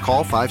or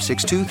call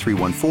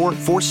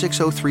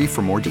 562-314-4603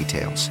 for more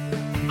details.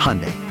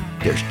 Hyundai,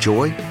 there's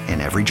joy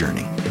in every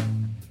journey.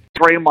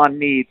 Draymond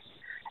needs.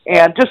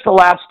 And just the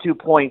last 2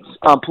 points,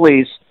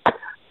 please.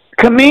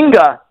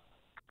 Kuminga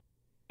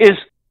is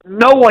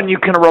no one you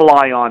can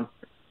rely on.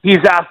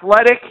 He's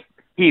athletic.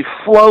 He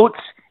floats.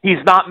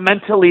 He's not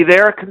mentally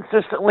there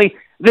consistently.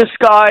 This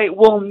guy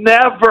will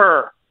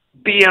never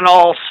be an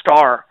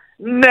all-star.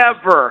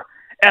 Never.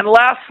 And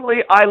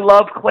lastly, I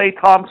love Klay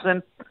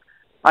Thompson.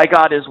 I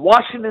got his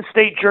Washington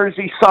State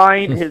jersey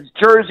signed, his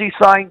jersey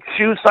signed,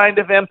 shoe signed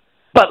of him.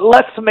 But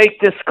let's make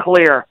this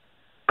clear.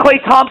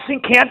 Klay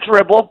Thompson can't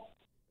dribble.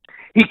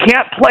 He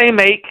can't play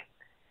make.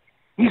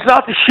 He's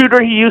not the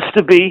shooter he used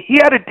to be. He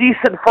had a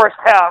decent first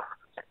half.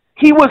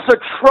 He was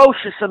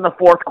atrocious in the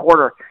fourth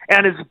quarter.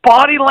 And his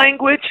body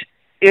language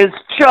is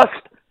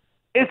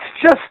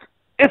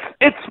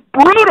it's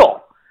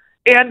brutal.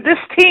 And this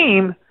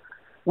team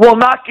will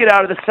not get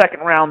out of the second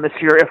round this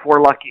year if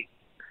we're lucky.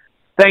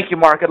 Thank you,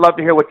 Mark. I'd love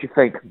to hear what you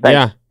think. Thanks.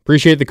 Yeah,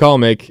 appreciate the call,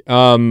 Mick.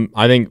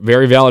 I think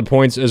very valid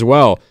points as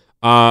well.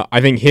 I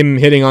think him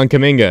hitting on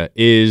Kuminga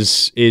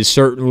is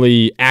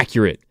certainly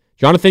accurate.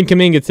 Jonathan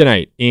Kuminga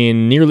tonight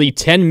in nearly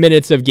 10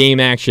 minutes of game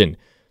action.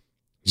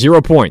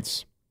 0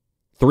 points,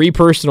 3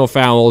 personal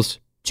fouls,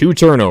 2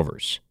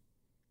 turnovers,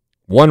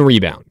 1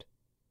 rebound.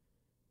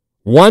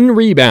 1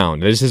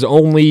 rebound. This is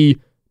only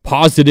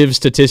positive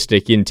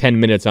statistic in 10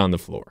 minutes on the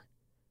floor.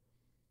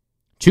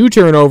 2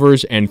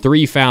 turnovers and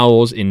 3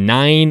 fouls in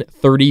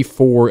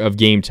 9:34 of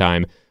game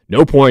time.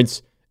 No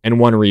points and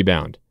 1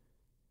 rebound.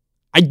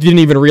 I didn't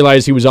even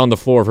realize he was on the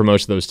floor for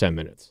most of those 10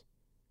 minutes.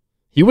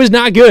 He was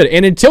not good.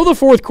 And until the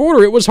fourth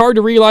quarter, it was hard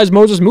to realize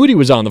Moses Moody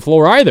was on the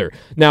floor either.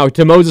 Now,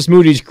 to Moses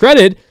Moody's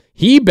credit,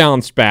 he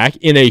bounced back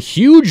in a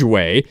huge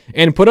way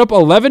and put up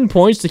 11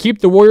 points to keep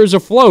the Warriors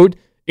afloat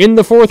in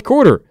the fourth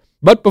quarter.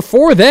 But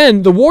before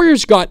then, the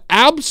Warriors got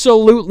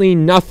absolutely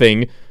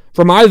nothing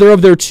from either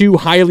of their 2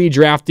 highly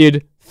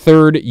drafted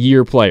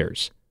third-year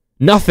players.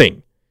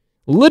 Nothing.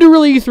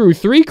 Literally through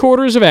 3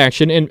 quarters of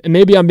action, and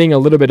maybe I'm being a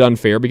little bit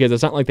unfair because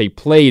it's not like they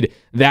played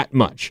that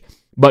much,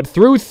 but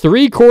through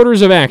 3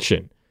 quarters of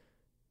action,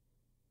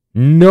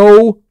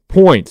 no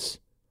points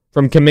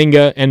from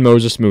Kuminga and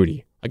Moses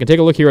Moody. I can take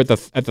a look here at the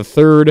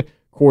third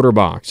quarter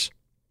box.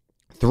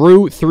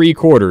 Through 3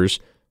 quarters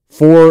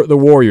for the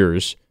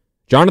Warriors,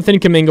 Jonathan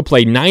Kuminga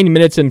played 9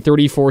 minutes and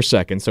 34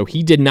 seconds, so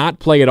he did not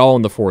play at all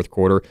in the fourth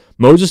quarter.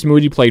 Moses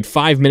Moody played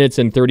 5 minutes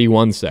and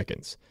 31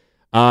 seconds.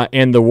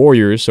 And the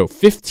Warriors, so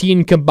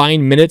 15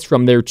 combined minutes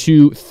from their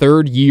 2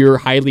 third-year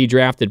highly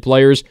drafted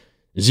players,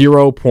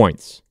 0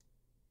 points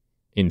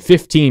in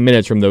 15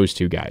 minutes from those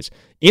 2 guys.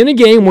 In a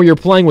game where you're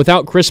playing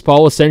without Chris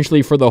Paul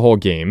essentially for the whole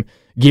game,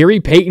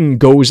 Gary Payton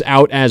goes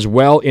out as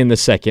well in the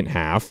second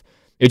half.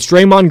 It's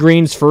Draymond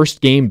Green's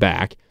first game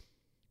back.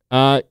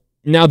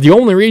 Now, the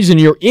only reason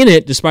you're in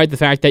it, despite the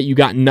fact that you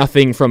got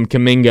nothing from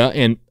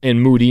Kuminga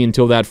and Moody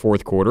until that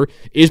fourth quarter,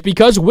 is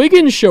because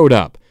Wiggins showed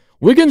up.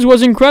 Wiggins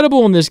was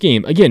incredible in this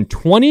game. Again,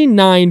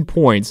 29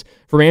 points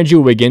from Andrew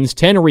Wiggins,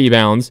 10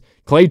 rebounds.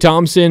 Klay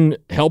Thompson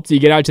helped you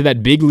get out to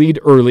that big lead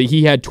early.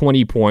 He had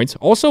 20 points.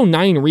 Also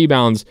 9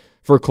 rebounds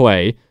for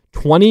Klay,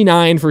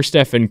 29 for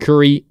Stephen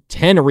Curry,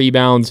 10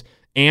 rebounds,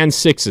 and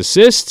 6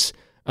 assists.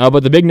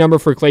 But the big number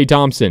for Klay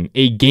Thompson,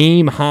 a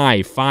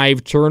game-high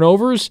 5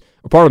 turnovers.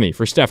 Pardon me,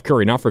 for Steph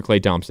Curry, not for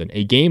Klay Thompson.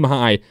 A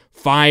game-high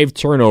 5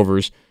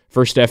 turnovers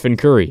for Stephen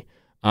Curry.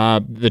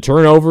 The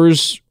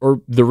turnovers are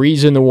the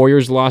reason the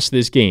Warriors lost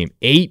this game.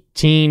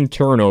 18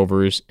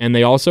 turnovers, and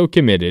they also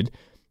committed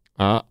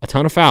a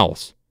ton of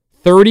fouls.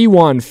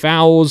 31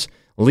 fouls,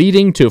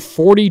 leading to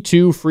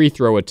 42 free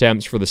throw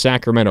attempts for the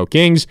Sacramento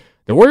Kings.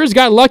 The Warriors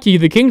got lucky.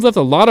 The Kings left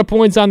a lot of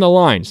points on the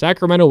line.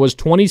 Sacramento was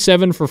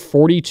 27 for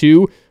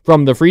 42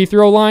 from the free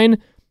throw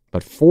line,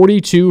 but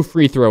 42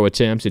 free throw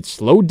attempts. It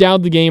slowed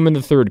down the game in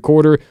the third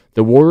quarter.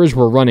 The Warriors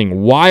were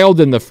running wild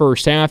in the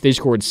first half. They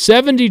scored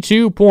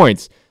 72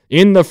 points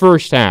in the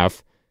first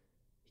half,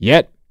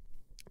 yet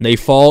they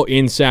fall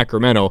in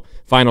Sacramento.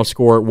 Final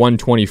score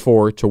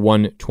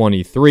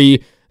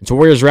 124-123. It's a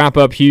Warriors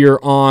wrap-up here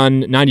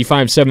on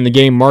 95.7 The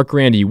Game. Marc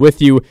Grandi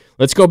with you.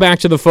 Let's go back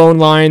to the phone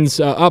lines.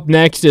 Up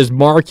next is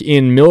Mark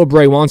in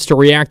Millbrae, wants to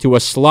react to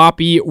a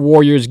sloppy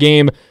Warriors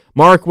game.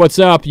 Mark, what's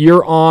up?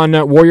 You're on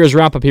Warriors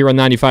wrap-up here on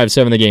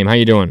 95.7 The Game. How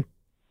you doing?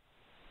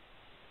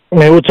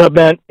 Hey, what's up,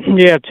 man?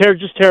 Yeah,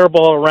 just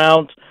terrible all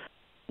around.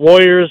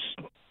 Warriors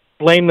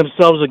blame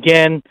themselves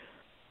again.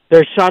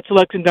 Their shot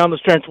selection down the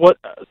stretch.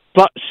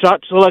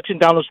 Shot selection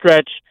down the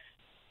stretch?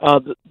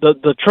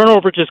 The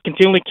turnover just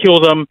continually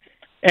kill them.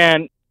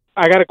 And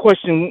I got a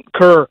question,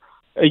 Kerr.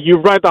 You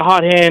ride the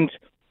hot hand.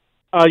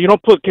 You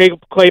don't put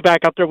Klay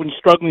back out there when you're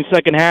struggling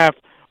second half.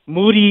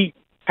 Moody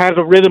has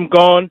a rhythm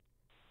going,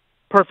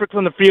 perfect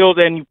from the field,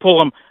 and you pull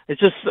him.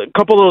 It's just a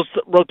couple of those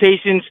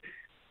rotations.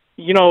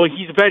 You know,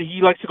 he's a vet.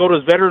 He likes to go to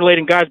his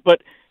veteran-laden guys,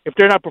 but if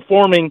they're not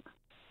performing,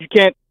 you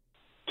can't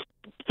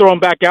throw them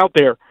back out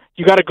there.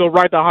 You got to go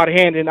ride the hot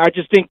hand, and I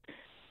just think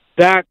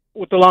that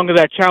with along with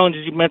that challenge,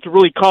 as you mentioned,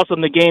 really cost them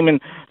the game and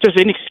just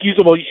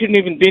inexcusable. You shouldn't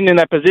even been in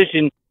that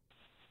position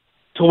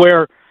to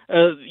where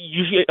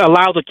you should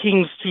allow the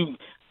Kings to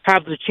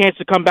have the chance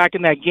to come back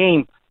in that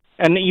game,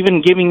 and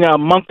even giving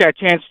Monk that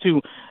chance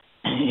to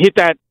hit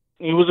that.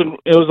 It was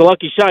a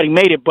lucky shot. He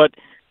made it, but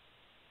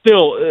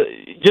still,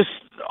 just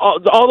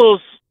all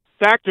those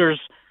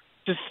factors.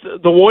 Just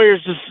the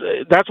Warriors.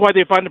 That's why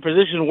they find the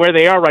position where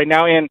they are right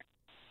now, and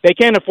they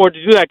can't afford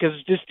to do that because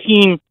this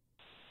team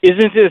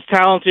isn't as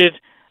talented.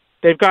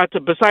 They've got to,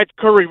 besides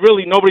Curry,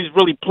 really nobody's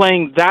really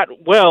playing that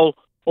well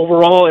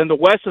overall, and the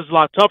West is a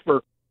lot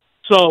tougher.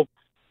 So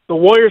the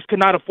Warriors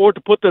cannot afford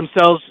to put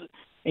themselves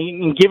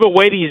and give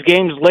away these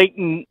games late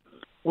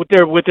with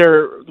their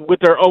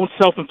own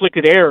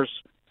self-inflicted errors.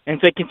 And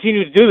if they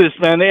continue to do this,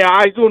 man,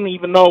 I don't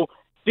even know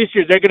this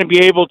year they're going to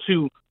be able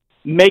to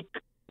make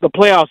the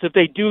playoffs. If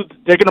they do,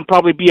 they're going to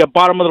probably be a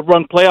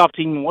bottom-of-the-run playoff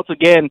team once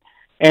again.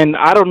 And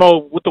I don't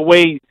know, with the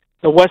way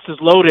the West is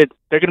loaded,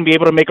 they're going to be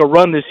able to make a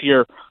run this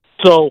year.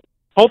 So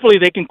hopefully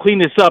they can clean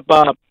this up.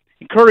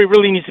 Curry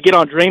really needs to get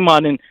on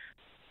Draymond and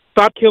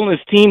stop killing his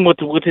team with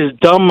his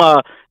dumb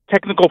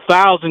technical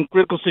fouls in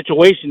critical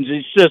situations.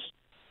 It's just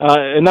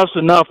enough's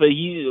enough.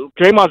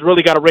 Draymond's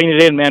really got to rein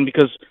it in, man,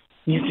 because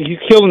he's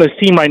killing his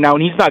team right now,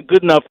 and he's not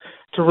good enough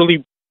to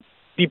really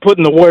be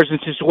putting the Warriors in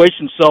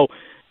situations. So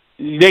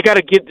they got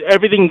to get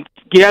everything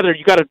together.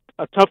 You got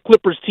a tough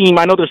Clippers team.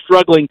 I know they're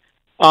struggling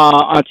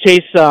on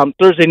Chase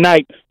Thursday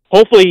night.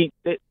 Hopefully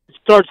it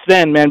starts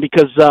then, man,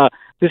 because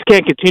this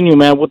can't continue,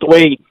 man, with the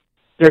way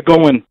they're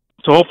going.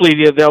 So hopefully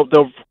they'll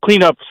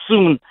clean up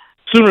sooner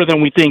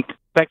than we think.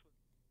 Thanks.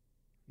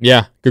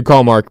 Yeah, good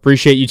call, Mark.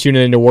 Appreciate you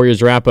tuning in to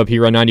Warriors Wrap-Up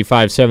here on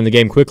 95.7 The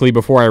Game. Quickly,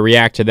 before I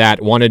react to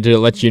that, wanted to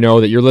let you know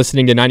that you're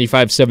listening to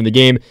 95.7 The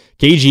Game,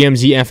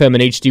 KGMZ FM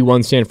and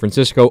HD1 San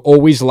Francisco,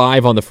 always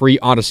live on the free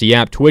Odyssey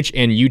app, Twitch,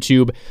 and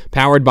YouTube,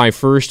 powered by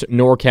First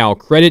NorCal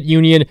Credit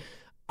Union.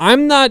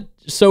 I'm not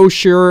so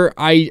sure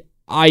I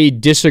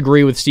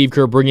disagree with Steve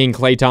Kerr bringing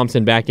Klay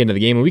Thompson back into the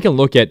game, and we can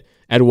look at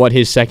what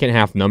his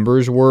second-half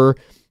numbers were.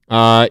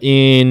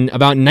 In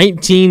about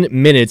 19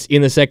 minutes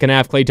in the second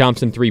half, Klay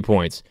Thompson, 3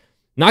 points.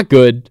 Not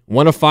good.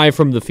 1 of 5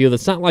 from the field.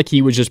 It's not like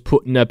he was just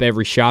putting up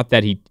every shot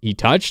that he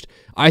touched.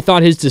 I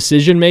thought his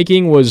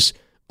decision-making was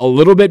a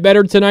little bit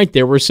better tonight.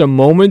 There were some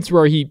moments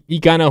where he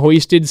kind of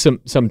hoisted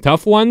some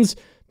tough ones.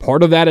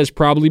 Part of that is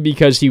probably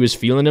because he was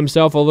feeling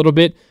himself a little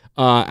bit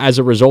as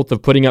a result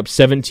of putting up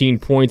 17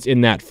 points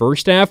in that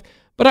first half.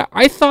 But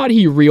I thought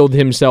he reeled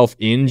himself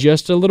in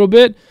just a little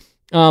bit.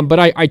 But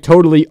I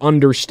totally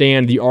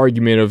understand the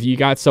argument of you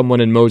got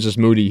someone in Moses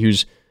Moody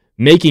who's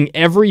making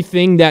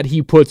everything that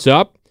he puts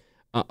up.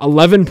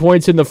 11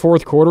 points in the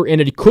fourth quarter,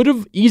 and it could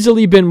have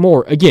easily been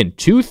more. Again,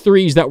 2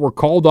 threes that were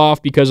called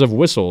off because of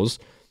whistles.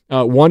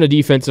 One a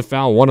defensive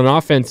foul, one an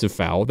offensive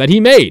foul that he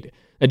made.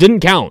 It didn't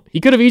count. He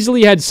could have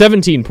easily had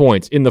 17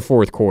 points in the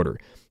fourth quarter.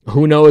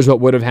 Who knows what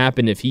would have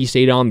happened if he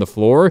stayed on the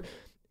floor.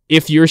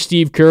 If you're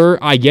Steve Kerr,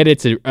 I get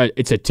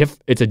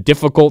it's a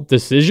difficult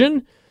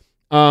decision,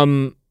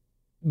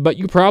 but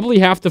you probably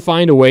have to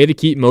find a way to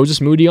keep Moses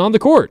Moody on the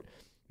court.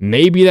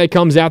 Maybe that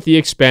comes at the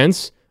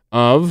expense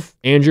of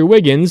Andrew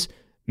Wiggins.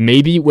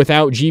 Maybe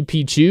without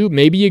GP2,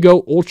 maybe you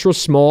go ultra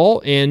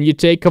small and you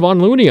take Kevon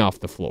Looney off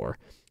the floor.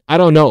 I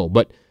don't know,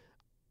 but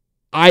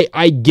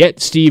I get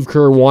Steve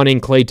Kerr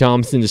wanting Klay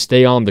Thompson to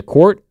stay on the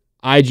court.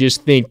 I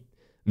just think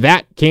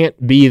that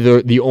can't be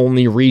the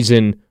only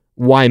reason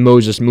why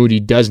Moses Moody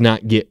does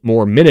not get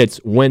more minutes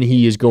when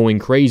he is going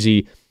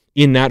crazy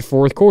in that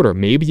fourth quarter.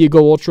 Maybe you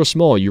go ultra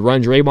small. You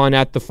run Draymond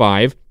at the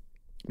 5,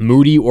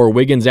 Moody or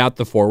Wiggins at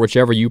the 4,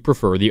 whichever you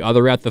prefer, the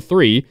other at the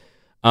 3,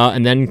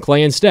 and then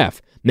Klay and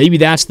Steph. Maybe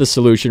that's the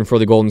solution for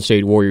the Golden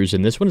State Warriors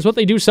in this one. It's what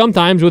they do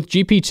sometimes with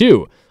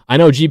GP2. I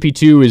know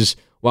GP2 is,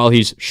 while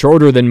he's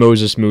shorter than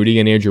Moses Moody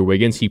and Andrew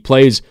Wiggins, he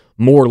plays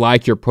more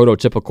like your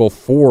prototypical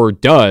 4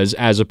 does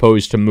as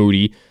opposed to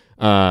Moody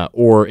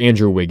or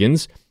Andrew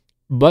Wiggins.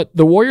 But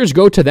the Warriors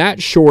go to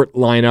that short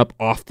lineup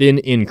often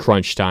in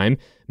crunch time.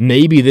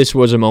 Maybe this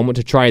was a moment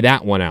to try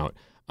that one out.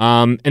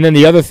 And then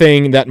the other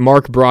thing that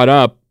Mark brought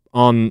up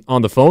on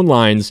the phone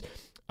lines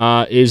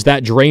is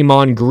that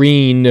Draymond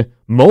Green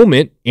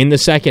moment in the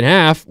second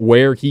half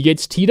where he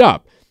gets teed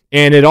up.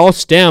 And it all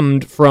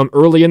stemmed from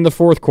early in the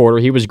fourth quarter.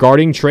 He was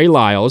guarding Trey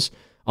Lyles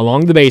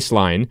along the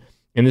baseline,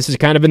 and this is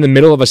kind of in the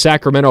middle of a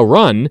Sacramento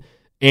run,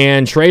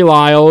 and Trey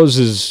Lyles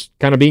is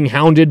kind of being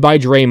hounded by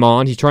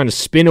Draymond. He's trying to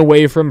spin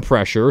away from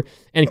pressure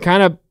and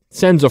kind of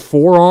sends a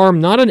forearm,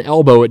 not an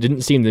elbow, it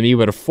didn't seem to me,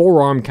 but a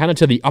forearm kind of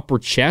to the upper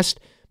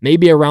chest,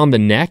 maybe around the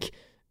neck.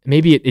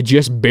 Maybe it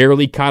just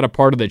barely caught a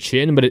part of the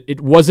chin, but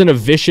it wasn't a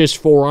vicious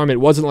forearm.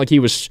 It wasn't like he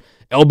was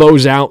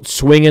elbows out,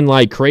 swinging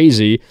like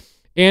crazy.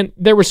 And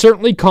there was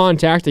certainly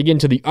contact, again,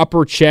 to the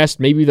upper chest,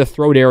 maybe the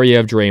throat area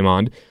of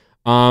Draymond.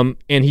 And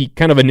he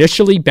kind of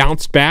initially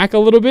bounced back a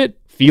little bit,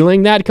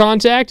 feeling that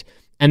contact,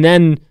 and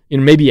then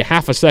maybe a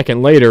half a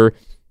second later,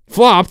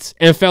 flopped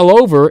and fell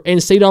over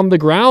and stayed on the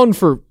ground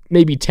for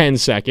maybe 10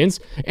 seconds.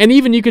 And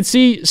even you could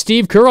see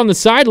Steve Kerr on the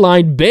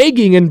sideline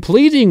begging and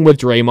pleading with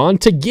Draymond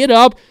to get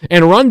up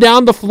and run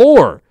down the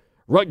floor.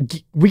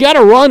 We got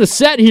to run a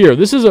set here.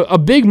 This is a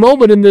big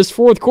moment in this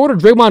fourth quarter.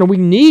 Draymond, we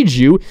need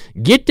you.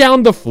 Get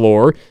down the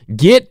floor.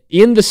 Get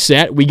in the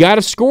set. We got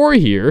to score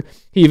here.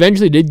 He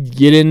eventually did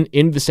get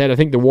in the set. I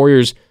think the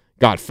Warriors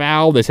got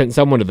fouled. They sent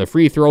someone to the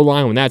free throw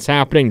line. When that's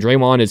happening,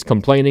 Draymond is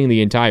complaining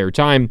the entire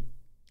time.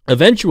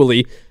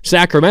 Eventually,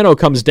 Sacramento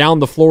comes down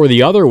the floor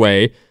the other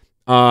way,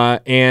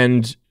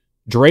 and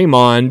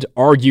Draymond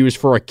argues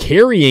for a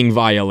carrying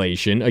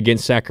violation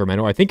against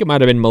Sacramento. I think it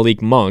might have been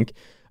Malik Monk.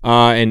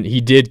 And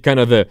he did kind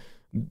of the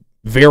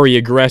very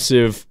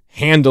aggressive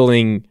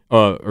handling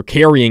or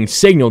carrying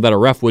signal that a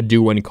ref would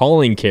do when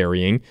calling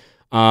carrying,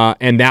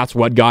 and that's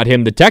what got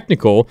him the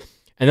technical.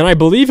 And then I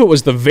believe it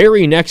was the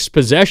very next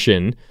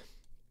possession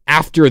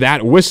after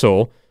that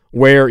whistle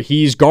where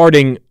he's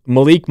guarding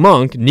Malik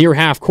Monk near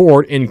half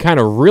court and kind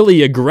of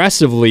really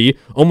aggressively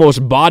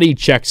almost body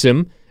checks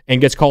him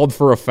and gets called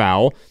for a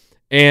foul.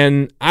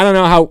 And I don't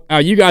know how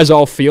you guys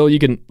all feel. You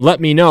can let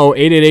me know,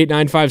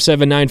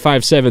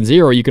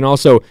 888-957-9570. You can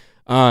also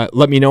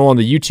let me know on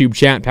the YouTube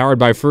chat powered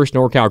by First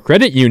NorCal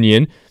Credit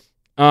Union.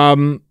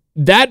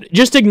 That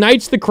just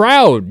ignites the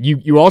crowd.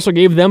 You also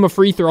gave them a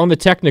free throw on the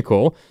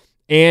technical,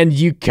 and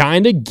you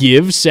kind of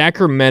give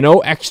Sacramento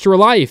extra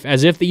life,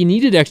 as if they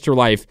needed extra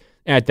life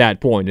at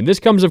that point. And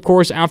this comes, of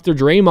course, after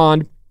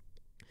Draymond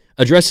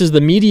addresses the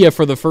media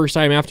for the first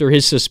time after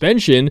his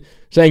suspension,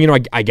 saying,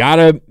 I got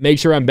to make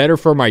sure I'm better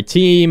for my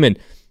team, and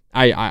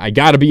I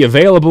got to be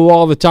available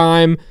all the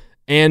time.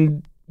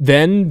 And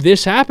then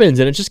this happens,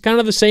 and it's just kind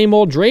of the same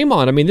old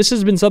Draymond. I mean, this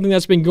has been something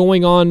that's been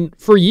going on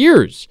for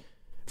years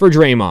for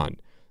Draymond.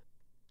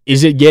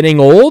 Is it getting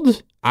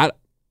old? I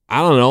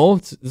don't know.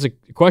 It's a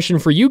question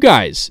for you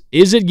guys.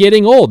 Is it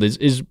getting old?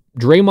 Is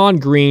Draymond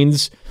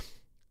Green's,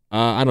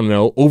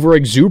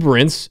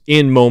 over-exuberance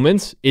in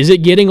moments, is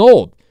it getting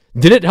old?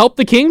 Did it help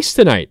the Kings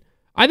tonight?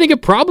 I think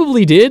it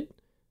probably did.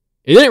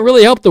 It didn't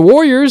really help the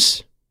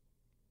Warriors.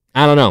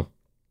 I don't know.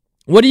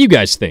 What do you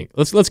guys think?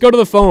 Let's go to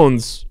the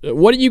phones.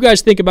 What do you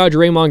guys think about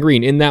Draymond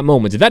Green in that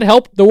moment? Did that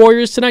help the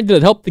Warriors tonight? Did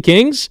it help the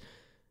Kings?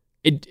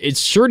 It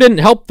sure didn't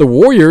help the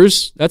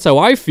Warriors. That's how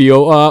I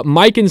feel.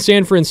 Mike in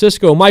San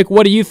Francisco. Mike,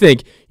 what do you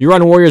think? You're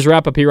on Warriors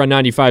Wrap-Up here on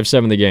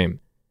 95.7 The Game.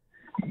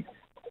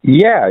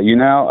 Yeah,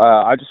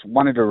 I just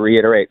wanted to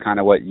reiterate kind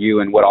of what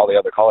you and what all the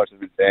other callers have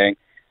been saying.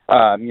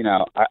 I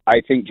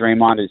think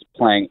Draymond is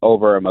playing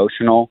over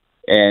emotional,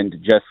 and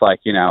just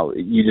like,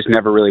 you just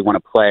never really want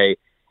to play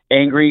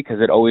angry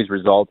because it always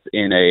results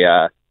in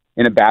a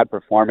bad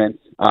performance.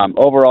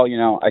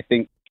 Overall, I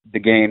think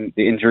the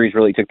injuries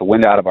really took the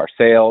wind out of our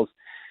sails.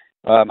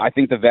 I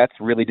think the vets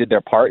really did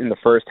their part in the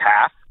first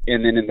half,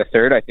 and then in the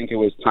third, I think it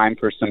was time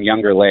for some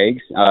younger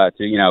legs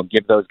to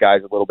give those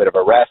guys a little bit of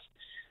a rest.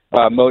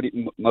 Moses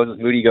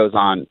Moody goes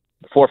on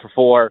 4 for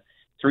 4,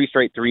 3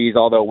 straight threes,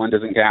 although one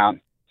doesn't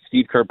count.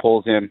 Steve Kerr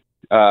pulls him.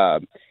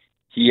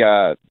 He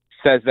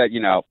says that,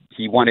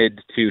 he wanted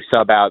to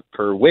sub out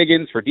for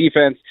Wiggins for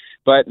defense,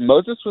 but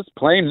Moses was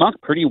playing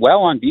Monk pretty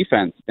well on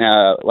defense.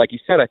 Like you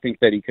said, I think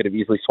that he could have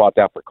easily swapped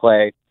out for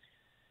Klay.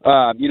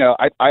 I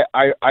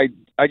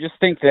just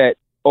think that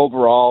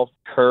overall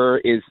Kerr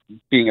is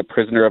being a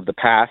prisoner of the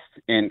past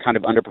and kind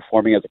of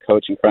underperforming as a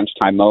coach in crunch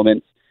time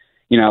moments.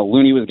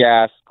 Looney was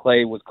gassed,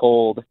 Klay was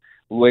cold,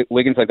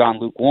 Wiggins had gone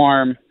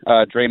lukewarm.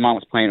 Draymond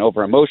was playing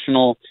over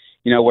emotional.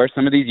 Where's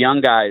some of these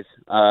young guys?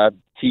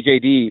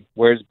 TJD,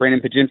 where's Brandon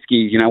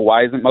Pajimski?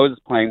 Why isn't Moses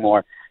playing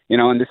more?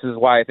 And this is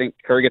why I think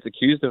Kerr gets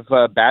accused of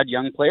bad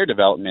young player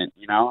development.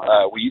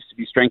 We used to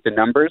be strength in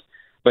numbers,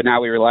 but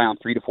now we rely on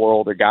 3 to 4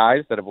 older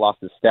guys that have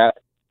lost a step.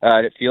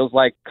 It feels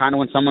like kind of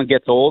when someone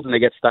gets old and they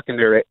get stuck in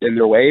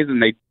their ways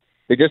and they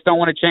just don't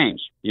want to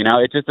change.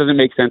 It just doesn't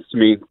make sense to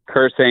me.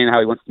 Kerr saying how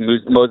he wants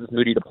Moses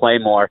Moody to play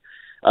more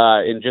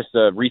in just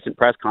a recent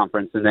press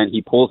conference, and then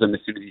he pulls him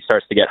as soon as he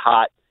starts to get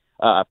hot,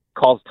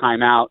 calls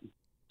timeout,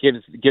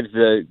 gives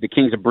the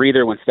Kings a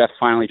breather when Steph's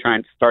finally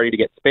starting to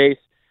get space.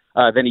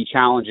 Then he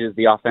challenges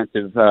the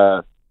offensive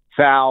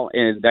foul,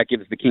 and that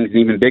gives the Kings an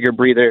even bigger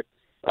breather.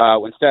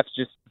 When Steph's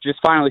just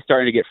finally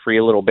starting to get free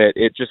a little bit,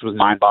 it just was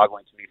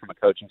mind-boggling to me from a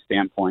coaching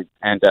standpoint.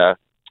 And,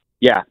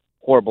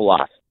 horrible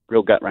loss.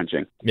 Real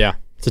gut-wrenching. Yeah,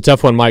 it's a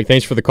tough one, Mike.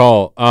 Thanks for the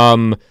call.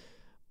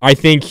 I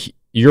think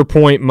your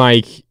point,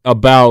 Mike,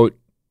 about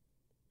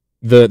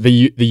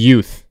the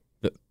youth.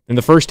 In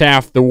the first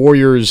half, the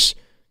Warriors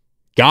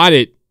got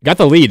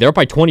the lead. They're up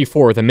by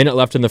 24 with a minute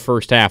left in the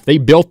first half. They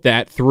built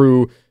that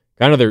through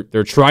kind of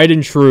their tried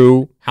and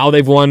true, how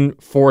they've won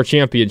 4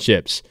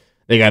 championships.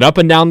 They got up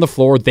and down the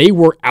floor. They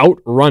were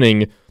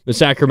outrunning the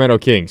Sacramento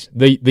Kings,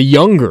 the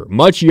younger,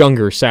 much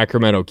younger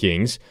Sacramento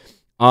Kings,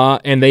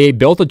 and they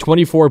built a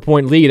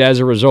 24-point lead as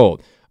a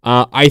result.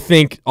 I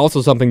think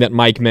also something that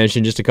Mike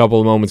mentioned just a couple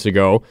of moments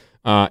ago,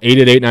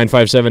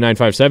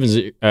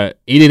 888-957-9570,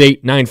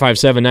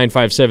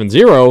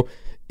 888-957-9570,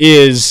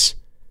 is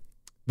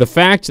the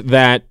fact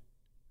that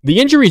the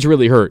injuries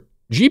really hurt.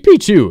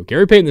 GP2,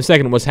 Gary Payton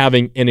II, was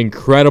having an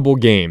incredible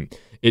game.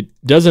 It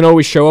doesn't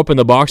always show up in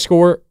the box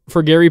score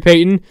for Gary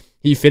Payton.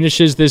 He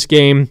finishes this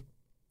game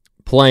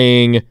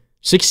playing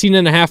 16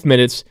 and a half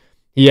minutes.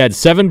 He had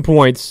 7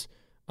 points,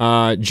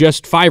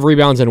 just 5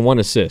 rebounds and 1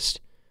 assist.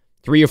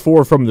 3 or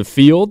 4 from the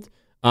field.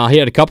 He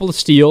had a couple of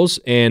steals,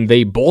 and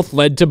they both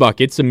led to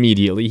buckets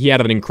immediately. He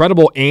had an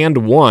incredible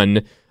and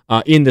one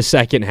in the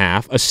second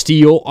half, a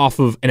steal off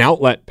of an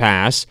outlet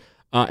pass,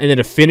 and then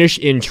a finish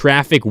in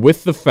traffic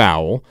with the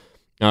foul.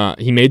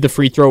 He made the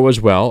free throw as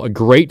well. A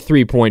great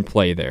 3-point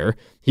play there.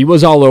 He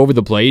was all over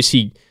the place.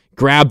 He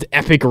grabbed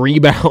epic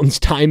rebounds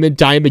time and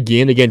time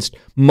again against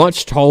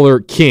much taller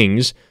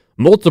Kings.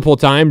 Multiple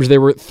times there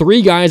were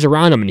 3 guys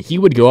around him, and he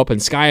would go up and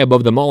sky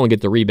above them all and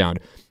get the rebound.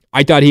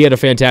 I thought he had a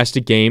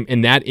fantastic game,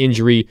 and that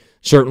injury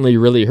certainly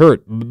really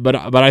hurt.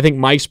 But I think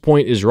Mike's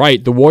point is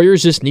right. The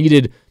Warriors just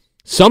needed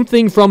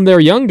something from their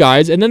young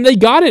guys, and then they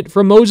got it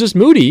from Moses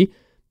Moody,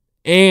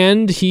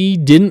 and he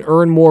didn't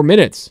earn more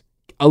minutes.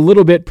 A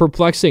little bit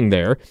perplexing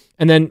there.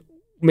 And then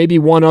maybe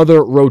one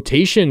other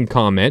rotation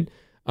comment,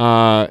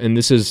 and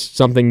this is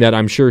something that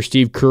I'm sure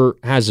Steve Kerr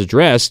has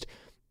addressed,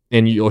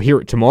 and you'll hear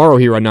it tomorrow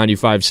here on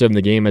 95.7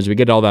 The Game as we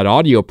get all that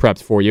audio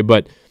prepped for you,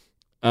 but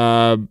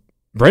Brandon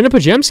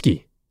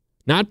Pajemski,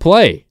 not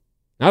play.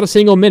 Not a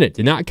single minute.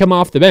 Did not come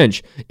off the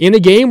bench. In a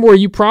game where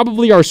you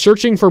probably are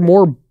searching for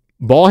more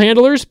ball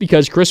handlers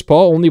because Chris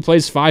Paul only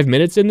plays 5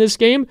 minutes in this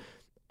game,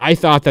 I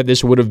thought that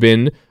this would have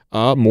been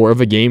more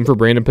of a game for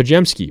Brandon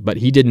Pajemski, but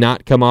he did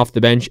not come off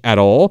the bench at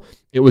all.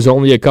 It was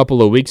only a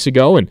couple of weeks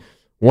ago, and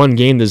one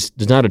game does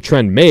not a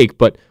trend make,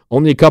 but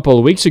only a couple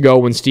of weeks ago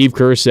when Steve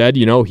Kerr said,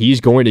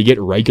 he's going to get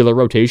regular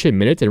rotation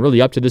minutes, and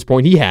really up to this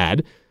point he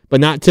had,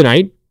 but not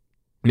tonight.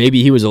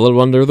 Maybe he was a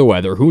little under the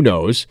weather. Who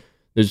knows?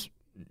 There's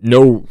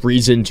no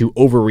reason to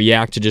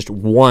overreact to just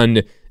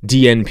one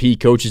DNP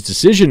coach's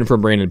decision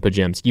from Brandon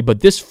Pajemski, but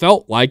this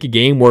felt like a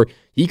game where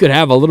he could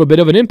have a little bit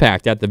of an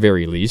impact at the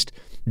very least.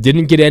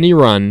 Didn't get any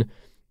run.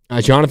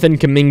 Jonathan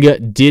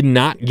Kuminga did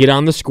not get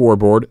on the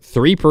scoreboard.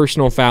 3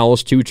 personal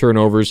fouls, 2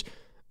 turnovers,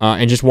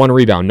 and just 1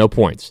 rebound, no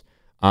points.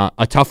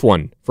 A tough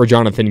one for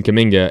Jonathan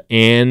Kuminga,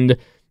 and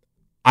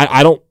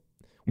I don't...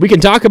 We can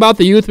talk about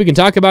the youth, we can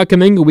talk about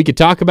Kuminga, we could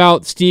talk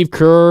about Steve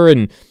Kerr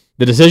and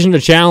the decision to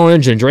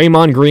challenge and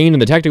Draymond Green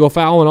and the technical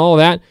foul and all of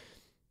that.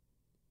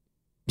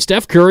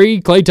 Steph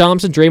Curry, Klay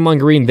Thompson, Draymond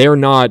Green, they're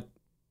not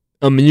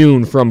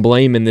immune from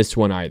blame in this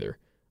one either.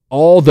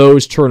 All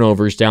those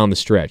turnovers down the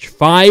stretch.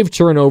 5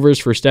 turnovers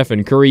for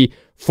Stephen Curry,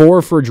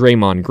 4 for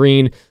Draymond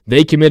Green.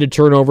 They committed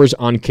turnovers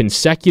on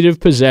consecutive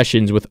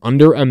possessions with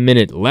under a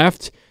minute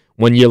left.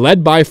 When you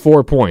led by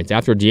 4 points,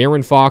 after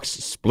De'Aaron Fox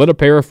split a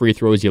pair of free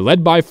throws, you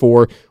led by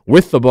 4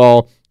 with the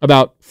ball,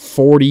 about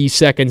 40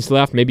 seconds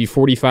left, maybe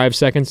 45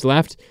 seconds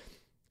left,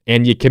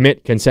 and you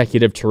commit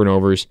consecutive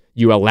turnovers.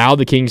 You allow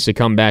the Kings to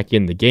come back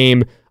in the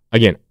game.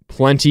 Again,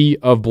 plenty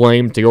of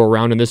blame to go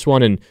around in this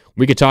one, and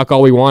we could talk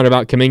all we want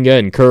about Kuminga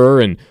and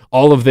Kerr and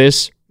all of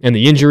this and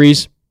the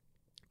injuries,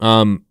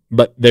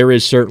 but there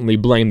is certainly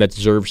blame that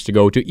deserves to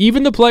go to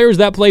even the players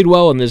that played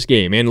well in this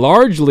game, and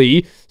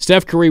largely,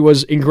 Steph Curry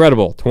was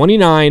incredible.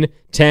 29,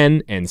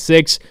 10, and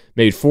 6,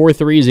 made 4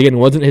 threes. Again,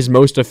 wasn't his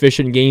most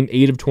efficient game,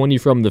 8 of 20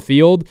 from the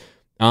field,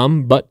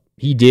 but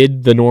he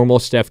did the normal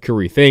Steph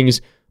Curry things.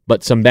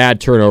 but some bad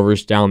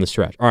turnovers down the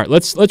stretch. All right,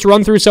 let's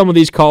run through some of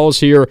these calls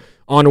here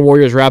on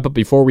Warriors Wrap-Up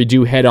before we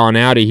do head on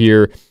out of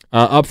here.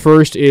 Up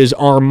first is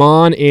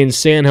Armand in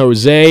San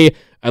Jose.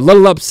 A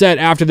little upset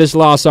after this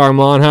loss,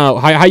 Armand.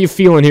 How you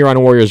feeling here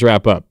on Warriors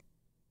Wrap-Up?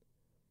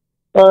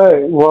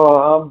 Well,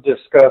 I'm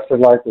disgusted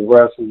like the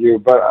rest of you,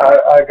 but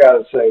I got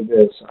to say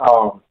this.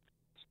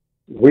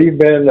 We've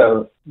been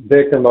a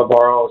victim of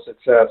our own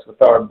success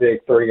with our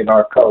big three and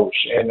our coach,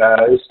 and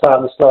it's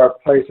time to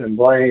start placing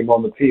blame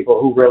on the people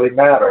who really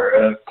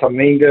matter.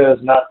 Kuminga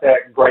is not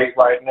that great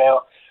right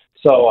now,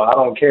 so I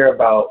don't care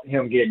about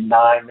him getting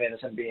 9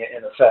 minutes and being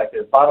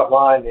ineffective. Bottom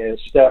line is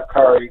Steph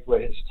Curry,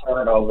 with his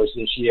turnovers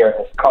this year,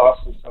 has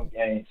cost us some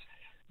games.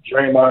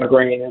 Draymond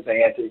Green, his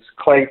antics,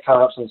 Klay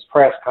Thompson's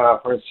press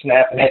conference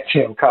snapping at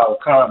Tim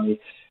Kawakami,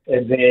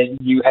 and then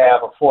you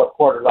have a fourth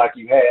quarter like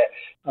you had.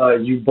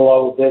 You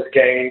blow this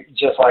game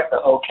just like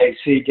the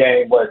OKC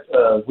game,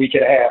 a week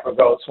and a half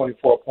ago,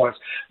 24 points.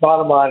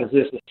 Bottom line is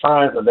this, the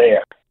signs are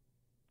there.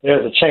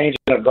 There's a change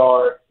in the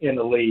guard in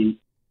the league.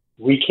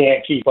 We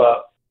can't keep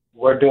up.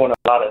 We're doing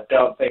a lot of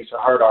dumb things to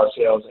hurt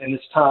ourselves, and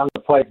it's time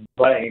to place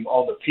blame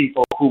on the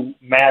people who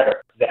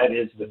matter. That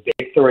is the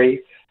big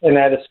three, and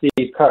that is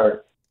Steve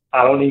Kerr.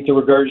 I don't need to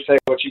regurgitate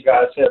what you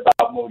guys said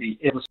about Moody.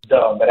 It was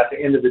dumb, but at the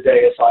end of the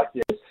day, it's like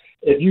this.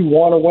 If you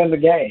want to win the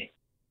game,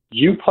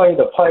 you play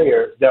the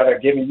players that are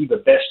giving you the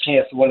best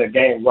chance to win a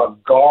game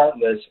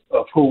regardless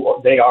of who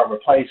they are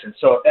replacing.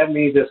 So if that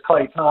means it's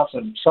Klay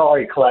Thompson,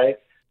 sorry, Klay,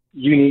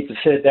 you need to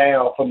sit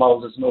down for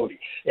Moses Moody.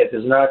 If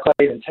it's not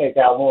Klay, then take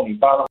out Moody.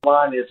 Bottom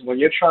line is when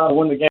you're trying to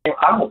win the game,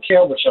 I don't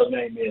care what your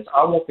name is.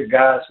 I want the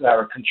guys that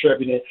are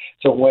contributing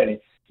to winning.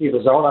 He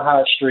was on a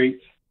hot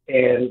streak.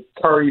 And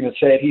Curry even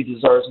said he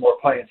deserves more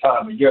playing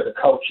time. But you're the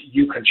coach.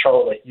 You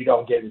control it. You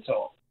don't give it to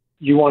him.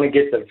 You want to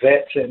get the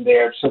vets in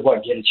there to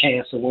get a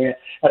chance to win.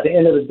 At the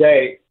end of the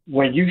day,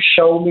 when you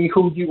show me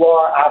who you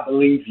are, I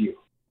believe you.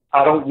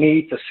 I don't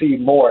need to see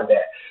more of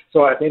that.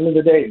 So at the end of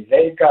the day,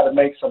 they've got to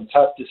make some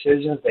tough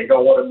decisions. They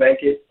don't want to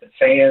make it. The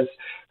fans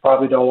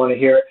probably don't want to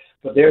hear it.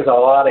 But there's a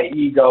lot of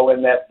ego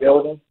in that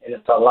building, and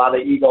it's a lot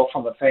of ego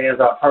from the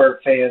fans. I've heard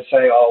fans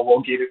say, oh,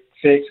 we'll get it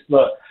fixed.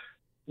 Look,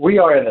 we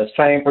are in the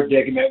same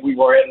predicament we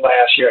were in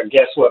last year. And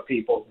guess what,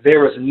 people?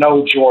 There is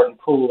no Jordan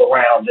Poole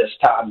around this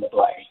time to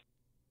blame.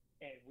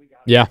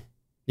 Yeah,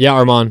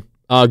 Armand.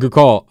 Good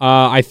call.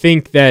 I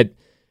think that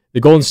the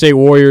Golden State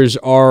Warriors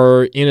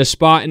are in a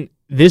spot, and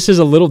this is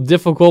a little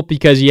difficult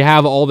because you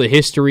have all the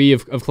history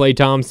of Klay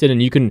Thompson,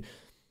 and you can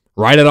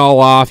write it all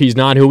off. He's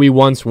not who he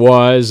once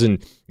was,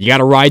 and you got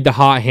to ride the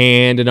hot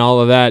hand and all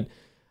of that.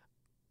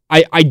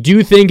 I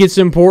do think it's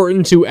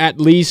important to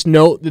at least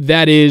note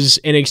that is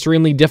an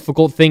extremely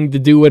difficult thing to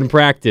do in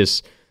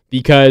practice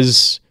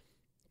because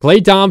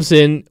Klay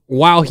Thompson,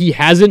 while he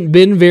hasn't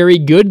been very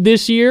good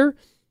this year,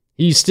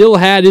 he still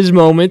had his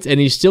moments and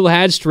he still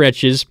had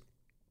stretches.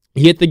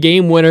 He hit the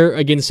game winner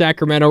against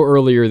Sacramento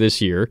earlier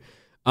this year.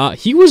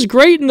 He was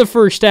great in the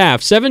first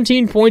half,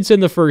 17 points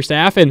in the first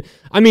half. And,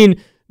 I mean,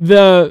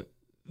 the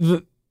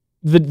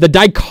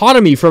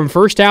dichotomy from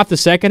first half to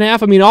second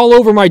half, I mean, all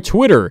over my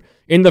Twitter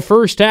in the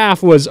first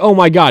half was, oh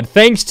my God,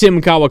 thanks,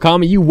 Tim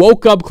Kawakami. You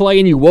woke up Klay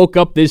and you woke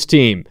up this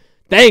team.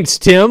 Thanks,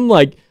 Tim.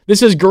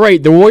 This is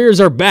great. The Warriors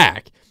are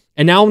back.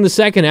 And now in the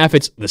second half,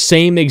 it's the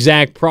same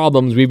exact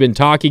problems we've been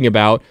talking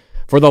about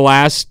for the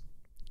last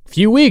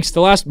few weeks,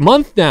 the last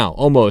month now,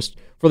 almost,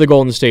 for the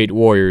Golden State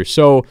Warriors.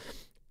 So,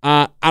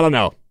 I don't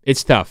know.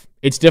 It's tough.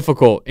 It's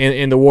difficult.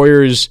 And the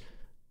Warriors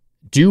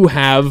do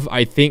have,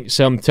 I think,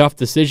 some tough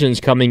decisions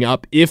coming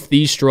up if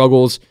these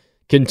struggles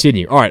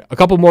continue. All right, a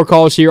couple more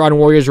calls here on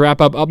Warriors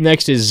Wrap-Up. Up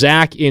next is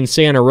Zach in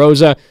Santa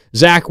Rosa.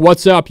 Zach,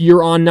 what's up?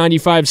 You're on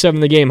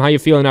 95.7 The Game. How you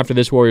feeling after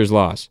this Warriors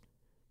loss?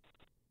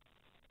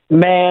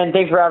 Man,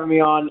 thanks for having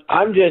me on.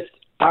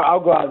 I'll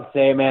go out and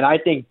say, man, I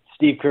think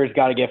Steve Kerr's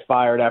got to get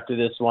fired after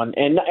this one.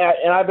 And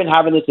I've been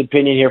having this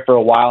opinion here for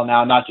a while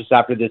now, not just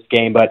after this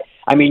game. But,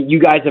 I mean, you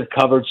guys have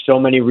covered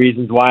so many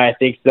reasons why I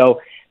think so.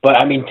 But,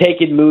 I mean,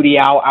 taking Moody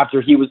out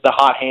after he was the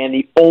hot hand,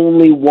 the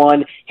only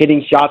one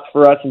hitting shots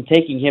for us, and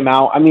taking him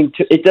out, I mean,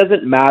 it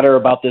doesn't matter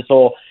about this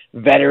whole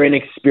veteran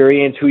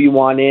experience, who you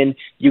want in.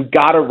 You've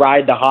got to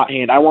ride the hot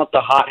hand. I want the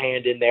hot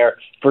hand in there.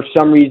 For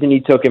some reason,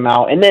 he took him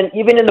out. And then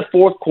even in the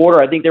fourth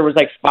quarter, I think there was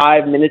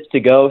 6 minutes to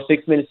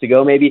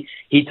go maybe,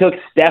 he took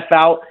Steph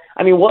out.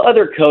 I mean, what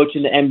other coach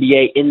in the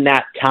NBA in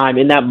that time,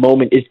 in that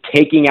moment, is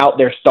taking out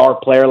their star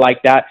player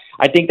like that?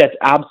 I think that's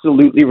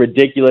absolutely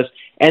ridiculous.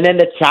 And then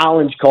the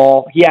challenge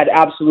call, he had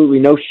absolutely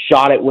no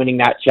shot at winning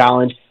that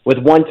challenge. With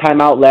one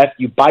timeout left,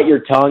 you bite your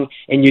tongue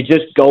and you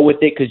just go with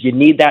it because you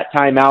need that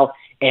timeout.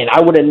 And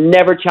I would have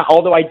never,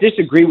 although I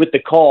disagree with the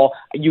call,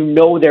 you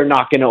know they're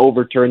not going to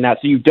overturn that,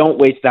 so you don't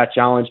waste that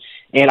challenge.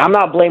 And I'm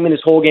not blaming this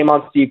whole game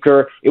on Steve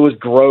Kerr. It was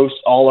gross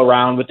all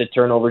around with the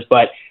turnovers,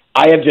 but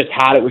I have just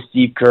had it with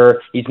Steve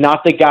Kerr. He's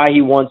not the guy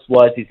he once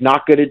was. He's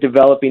not good at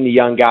developing the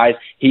young guys.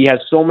 He has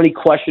so many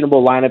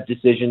questionable lineup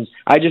decisions.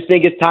 I just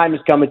think his time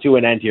is coming to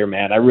an end here,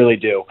 man. I really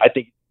do. I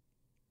think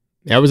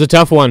that was a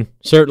tough one,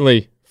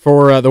 certainly,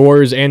 for the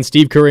Warriors and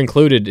Steve Kerr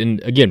included.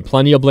 And again,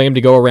 plenty of blame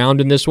to go around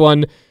in this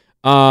one.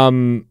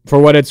 For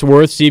what it's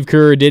worth, Steve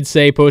Kerr did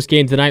say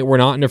post-game tonight, we're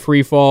not in a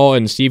free fall,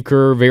 and Steve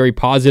Kerr very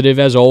positive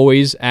as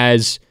always,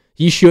 as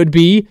he should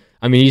be.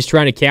 I mean, he's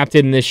trying to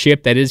captain this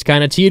ship that is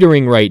kind of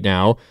teetering right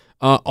now.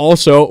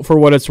 Also, for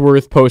what it's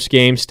worth,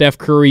 post-game, Steph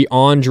Curry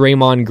on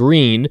Draymond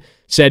Green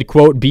said,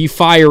 quote, be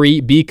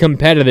fiery, be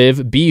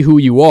competitive, be who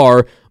you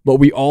are, but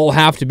we all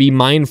have to be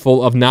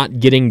mindful of not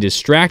getting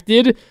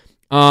distracted.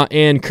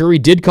 And Curry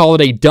did call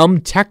it a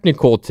dumb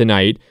technical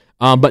tonight,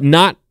 but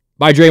not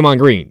by Draymond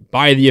Green,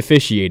 by the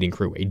officiating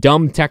crew. A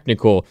dumb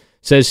technical,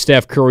 says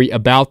Steph Curry,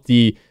 about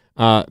the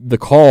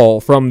call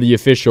from the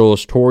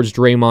officials towards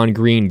Draymond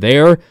Green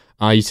there.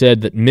 He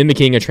said that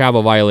mimicking a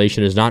travel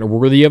violation is not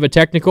worthy of a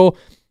technical.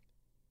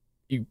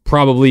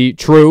 Probably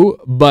true,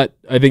 but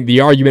I think the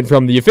argument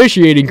from the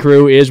officiating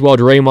crew is, well,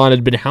 Draymond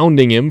had been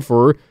hounding him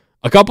for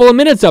a couple of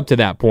minutes up to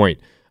that point.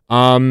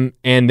 And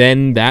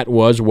then that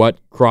was what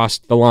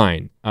crossed the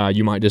line.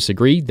 You might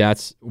disagree.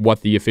 That's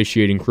what the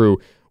officiating crew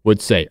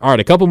would say. All right,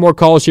 a couple more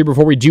calls here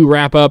before we do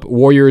wrap up.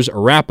 Warriors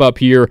wrap up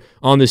here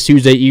on this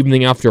Tuesday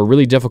evening after a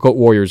really difficult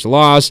Warriors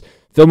loss.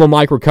 Phil and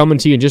Mike, we're coming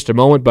to you in just a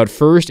moment, but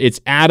first, it's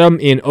Adam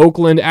in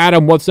Oakland.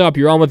 Adam, what's up?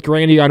 You're on with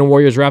Grandi on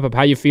Warriors wrap up.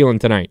 How you feeling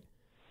tonight?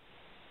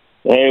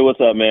 Hey, what's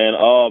up, man?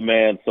 Oh,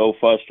 man, so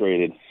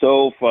frustrated.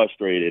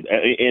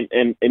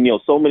 And you know,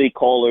 so many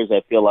callers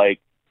I feel like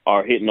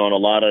are hitting on a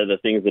lot of the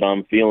things that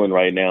I'm feeling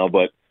right now.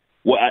 But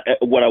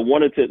what I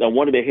wanted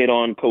to hit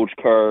on Coach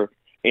Kerr,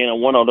 and I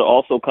wanted to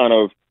also kind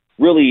of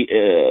really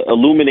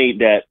illuminate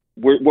that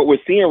what we're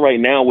seeing right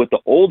now with the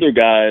older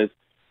guys,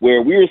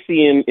 where we were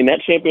seeing in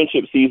that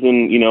championship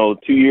season,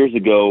 2 years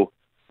ago,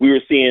 we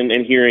were seeing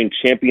and hearing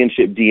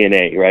championship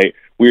DNA, right?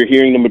 We were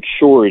hearing the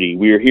maturity.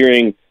 We were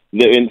hearing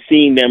and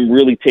seeing them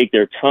really take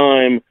their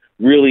time,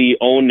 really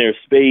own their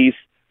space,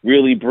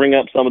 really bring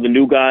up some of the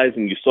new guys.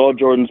 And you saw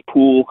Jordan's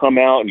Poole come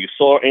out, and you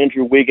saw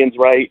Andrew Wiggins,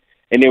 right?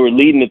 And they were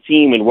leading the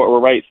team. And what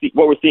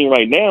we're seeing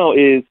right now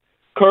is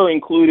Kerr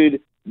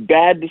included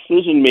bad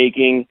decision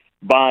making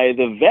by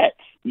the vets,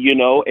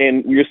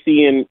 and we're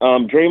seeing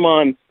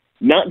Draymond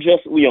not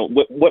just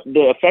what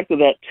the effect of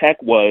that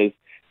tech was,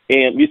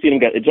 and we've seen him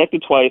get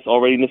ejected twice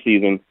already in the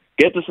season,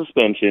 get the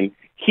suspension.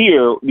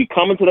 Here we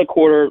come into the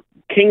quarter,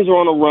 Kings are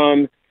on a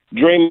run.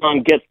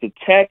 Draymond gets the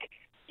tech.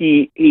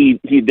 The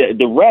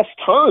refs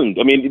turned.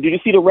 I mean, did you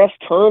see the refs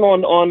turn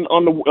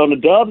on the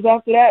Dubs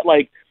after that?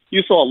 Like,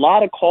 you saw a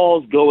lot of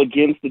calls go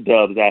against the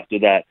Dubs after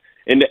that,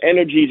 and the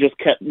energy just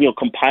kept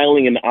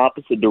compiling in the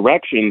opposite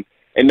direction.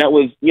 And that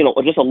was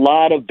just a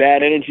lot of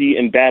bad energy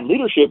and bad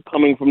leadership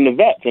coming from the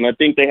vets. And I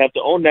think they have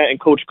to own that. And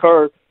Coach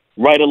Kerr,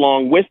 right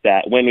along with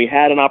that, when we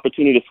had an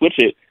opportunity to switch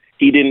it,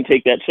 he didn't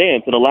take that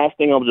chance. And the last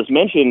thing I'll just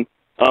mention,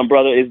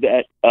 brother, is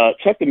that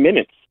check the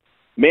minutes.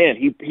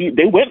 Man,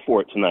 they went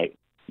for it tonight.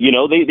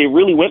 They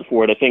really went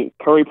for it. I think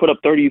Curry put up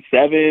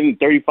 37,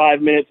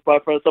 35 minutes,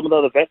 but for some of the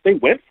other vets, they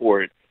went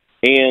for it.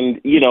 And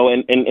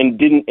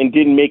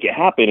didn't make it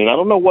happen. And I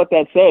don't know what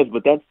that says,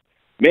 but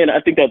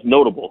I think that's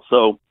notable.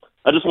 So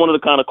I just wanted to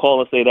kind of call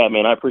and say that,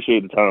 man. I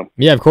appreciate the time.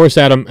 Yeah, of course,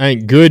 Adam. I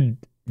think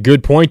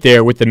good point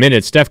there with the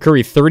minutes. Steph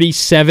Curry,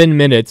 37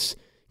 minutes.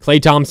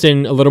 Klay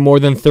Thompson, a little more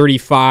than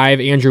 35.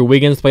 Andrew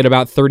Wiggins played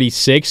about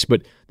 36,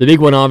 but the big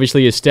one,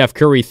 obviously, is Steph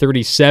Curry,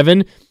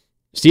 37.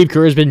 Steve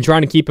Kerr has been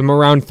trying to keep him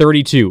around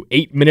 32.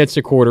 8 minutes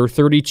a quarter,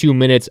 32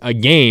 minutes a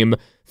game.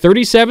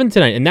 37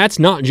 tonight, and that's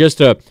not just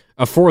a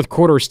fourth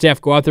quarter,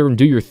 Steph, go out there and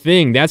do your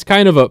thing. That's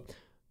kind of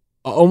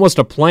almost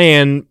a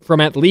plan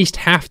from at least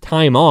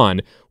halftime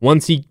on,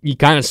 once he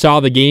kind of saw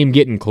the game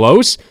getting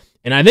close.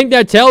 And I think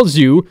that tells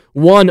you,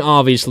 one,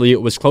 obviously,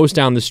 it was close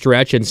down the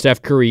stretch, and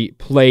Steph Curry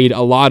played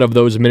a lot of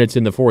those minutes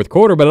in the fourth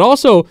quarter, but it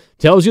also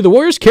tells you the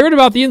Warriors cared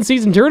about the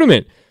in-season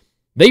tournament.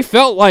 They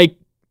felt like,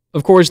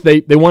 of course,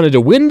 they wanted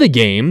to win the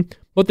game,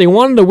 but they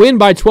wanted to win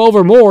by 12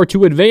 or more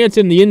to advance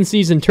in the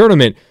in-season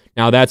tournament.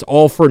 Now, that's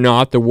all for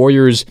naught. The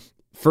Warriors'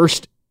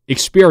 first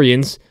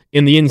experience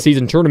in the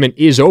in-season tournament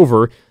is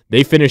over.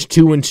 They finished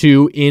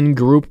 2-2 in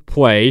group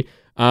play.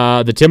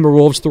 The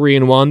Timberwolves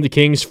 3-1, the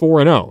Kings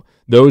 4-0.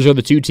 Those are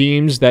the two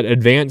teams that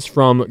advance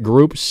from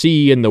Group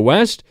C in the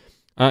West,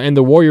 and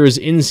the Warriors'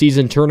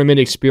 in-season tournament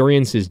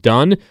experience is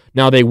done.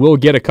 Now, they will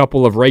get a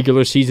couple of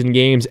regular season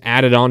games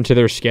added onto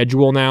their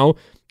schedule now.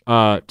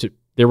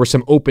 There were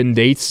some open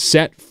dates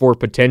set for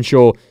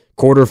potential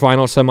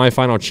quarterfinal,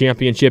 semifinal,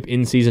 championship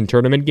in-season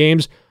tournament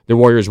games. The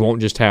Warriors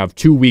won't just have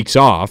 2 weeks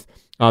off.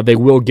 They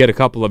will get a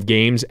couple of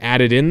games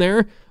added in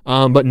there,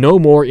 but no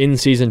more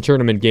in-season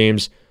tournament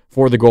games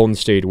for the Golden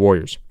State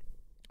Warriors.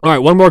 All right,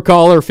 one more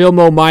caller,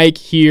 Philmo Mike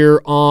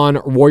here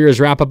on Warriors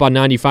Wrap-Up on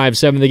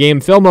 95.7 The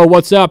Game. Philmo,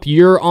 what's up?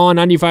 You're on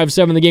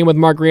 95.7 The Game with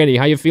Marc Grandi.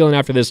 How you feeling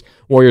after this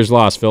Warriors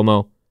loss,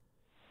 Philmo?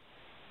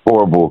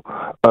 Horrible.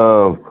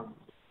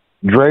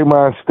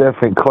 Draymond, Steph,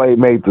 and Klay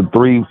made the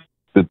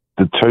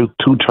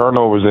two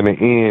turnovers in the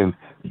end.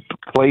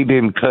 Klay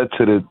didn't cut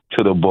to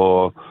the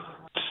ball.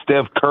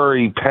 Steph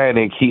Curry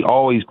panic. He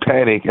always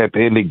panic at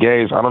the end of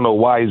games. I don't know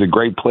why. He's a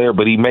great player,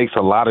 but he makes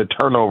a lot of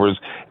turnovers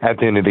at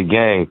the end of the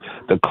game.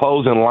 The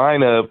closing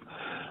lineup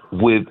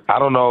with I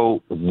don't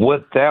know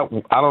what that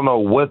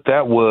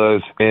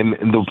was, and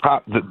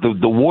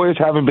the Warriors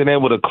haven't been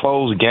able to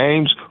close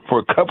games for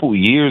a couple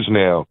years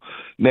now.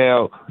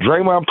 Now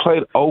Draymond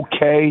played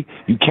okay.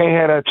 You can't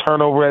have that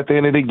turnover at the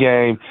end of the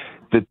game.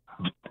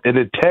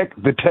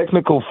 The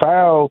technical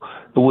foul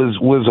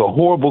was a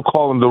horrible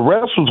call, and the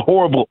rest was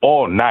horrible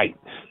all night.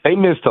 They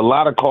missed a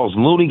lot of calls.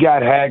 Looney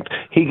got hacked.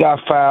 He got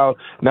fouled.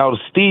 Now,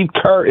 Steve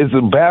Kerr is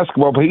a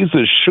basketball player. He's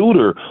a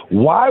shooter.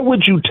 Why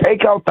would you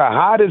take out the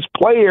hottest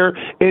player?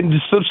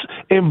 And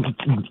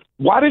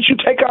why did you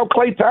take out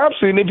Klay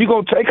Thompson if you're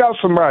going to take out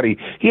somebody?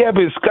 He had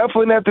been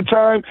scuffling at the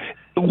time.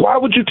 Why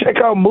would you take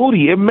out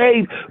Moody? It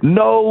made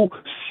no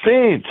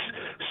sense.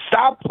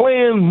 Stop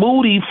playing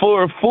Moody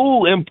for a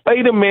fool and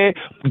play the man.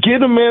 Give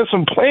the man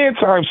some playing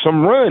time,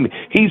 some run.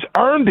 He's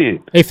earned it.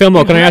 Hey,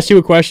 Filmo, can I ask you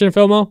a question,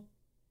 Filmo?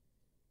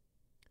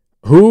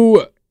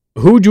 Who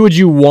would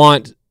you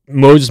want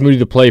Moses Moody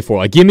to play for?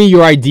 Like, give me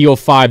your ideal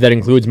five that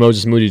includes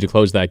Moses Moody to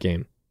close that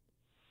game.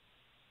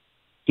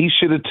 He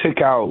should have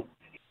took out.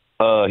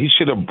 He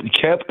should have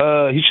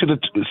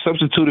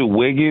substituted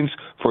Wiggins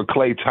for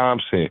Klay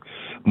Thompson.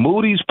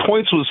 Moody's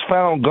points was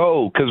found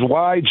goal because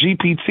why?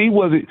 GPT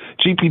was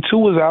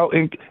out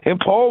and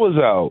Paul was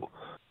out.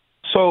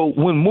 So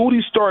when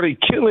Moody started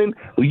killing,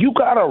 you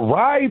gotta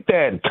ride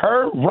that,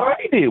 Kurt.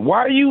 Ride it.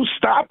 Why are you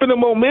stopping the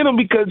momentum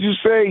because you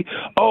say,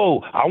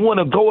 "Oh, I want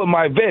to go with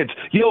my vets"?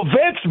 Your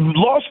vets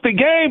lost the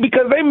game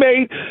because they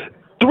made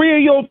three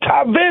of your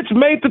top vets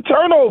made the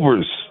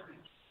turnovers.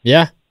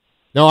 Yeah.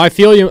 No, I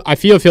feel you. I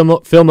feel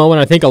Filmo,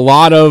 and I think a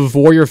lot of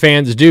Warrior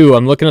fans do.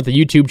 I'm looking at the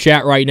YouTube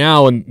chat right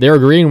now, and they're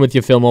agreeing with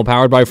you, Filmo,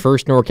 powered by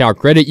First NorCal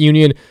Credit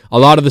Union. A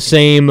lot of the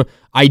same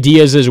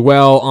ideas as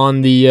well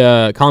on the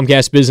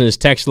Comcast Business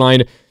text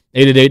line,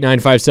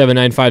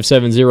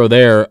 888-957-9570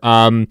 there.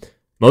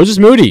 Moses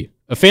Moody,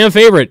 a fan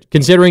favorite,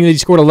 considering that he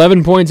scored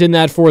 11 points in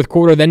that fourth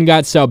quarter, then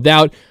got subbed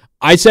out.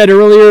 I said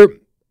earlier,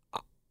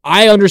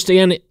 I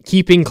understand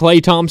keeping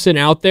Klay Thompson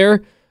out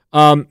there.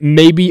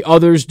 Maybe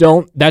others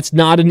don't. That's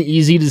not an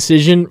easy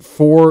decision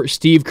for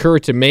Steve Kerr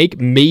to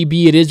make.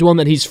 Maybe it is one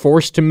that he's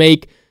forced to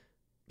make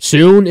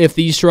soon if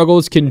these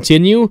struggles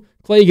continue.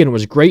 Clay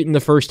was great in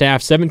the first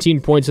half.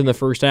 17 points in the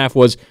first half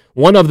was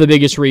one of the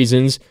biggest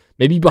reasons,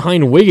 maybe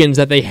behind Wiggins,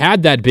 that they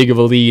had that big of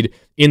a lead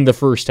in the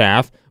first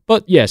half.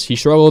 But yes, he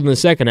struggled in the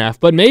second half.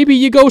 But maybe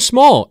you go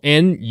small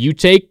and you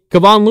take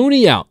Kevon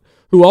Looney out,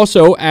 who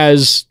also,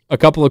 as a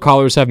couple of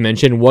callers have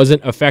mentioned,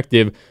 wasn't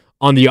effective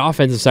on the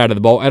offensive side of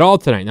the ball at all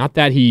tonight. Not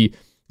that he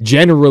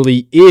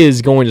generally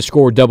is going to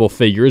score double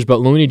figures,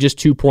 but Looney just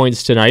 2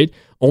 points tonight,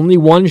 only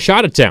one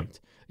shot attempt.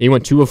 He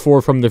went 2 of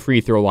 4 from the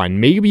free throw line.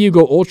 Maybe you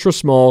go ultra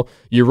small,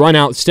 you run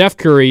out Steph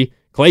Curry,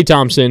 Klay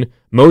Thompson,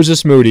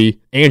 Moses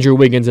Moody, Andrew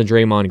Wiggins, and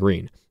Draymond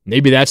Green.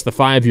 Maybe that's the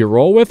five you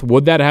roll with.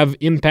 Would that have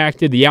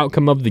impacted the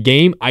outcome of the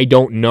game? I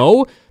don't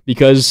know,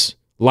 because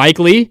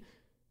likely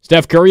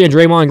Steph Curry and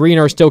Draymond Green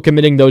are still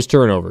committing those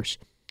turnovers.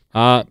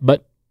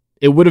 But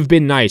it would have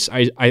been nice,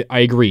 I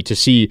agree, to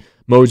see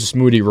Moses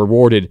Moody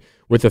rewarded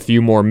with a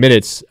few more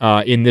minutes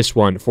in this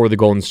one for the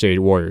Golden State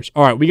Warriors.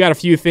 All right, we got a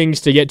few things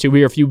to get to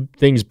here, a few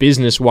things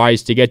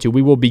business-wise to get to.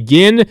 We will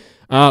begin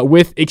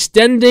with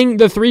extending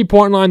the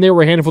three-point line. There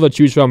were a handful to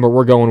choose from, but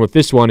we're going with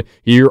this one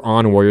here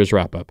on Warriors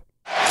Wrap-Up.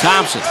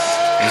 Thompson,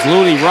 as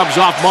Looney rubs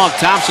off Monk.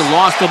 Thompson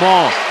lost the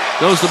ball.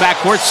 Goes to the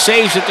backcourt,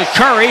 saves it to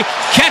Curry.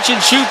 Catch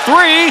and shoot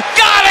three.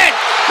 Got it!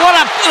 What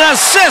an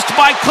assist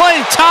by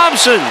Klay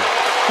Thompson.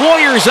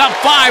 Warriors up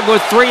 5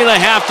 with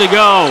 3.5 to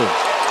go.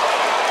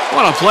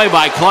 What a play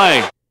by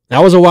Klay. That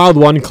was a wild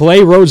one.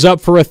 Klay rose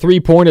up for a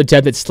three-point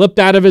attempt that slipped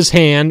out of his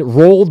hand,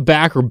 rolled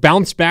back or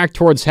bounced back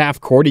towards half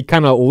court. He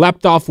kind of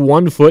leapt off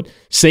 1 foot,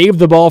 saved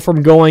the ball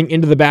from going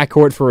into the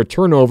backcourt for a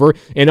turnover,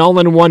 and all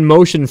in one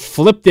motion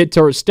flipped it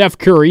to Steph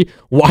Curry,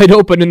 wide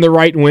open in the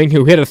right wing,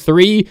 who hit a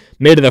three,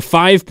 made it a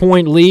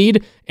 5-point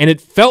lead, and it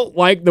felt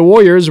like the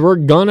Warriors were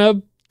going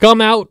to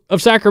come out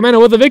of Sacramento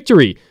with a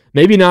victory.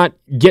 Maybe not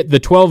get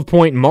the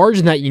 12-point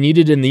margin that you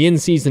needed in the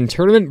in-season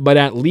tournament, but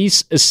at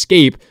least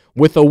escape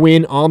with a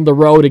win on the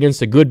road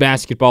against a good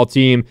basketball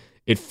team.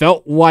 It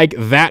felt like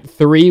that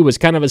three was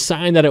kind of a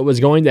sign that it was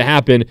going to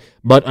happen,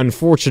 but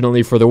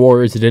unfortunately for the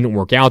Warriors, it didn't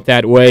work out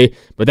that way.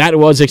 But that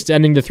was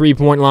extending the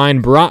three-point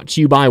line, brought to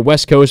you by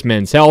West Coast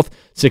Men's Health,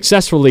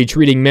 successfully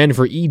treating men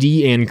for ED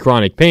and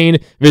chronic pain.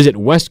 Visit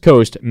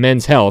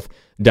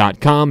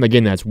westcoastmenshealth.com.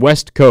 Again, that's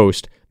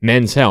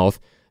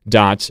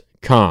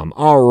westcoastmenshealth.com.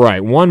 All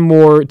right, one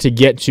more to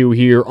get to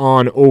here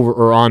on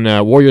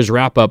Warriors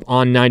Wrap-Up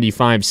on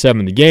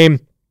 95.7 The Game,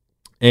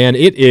 and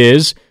it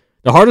is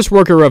the hardest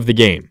worker of the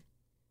game.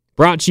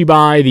 Brought to you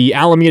by the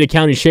Alameda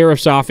County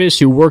Sheriff's Office,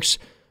 who works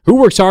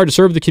hard to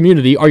serve the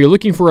community. Are you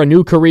looking for a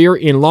new career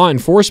in law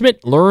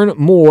enforcement? Learn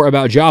more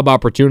about job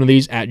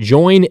opportunities at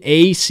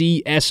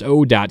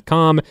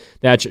joinacso.com.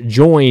 That's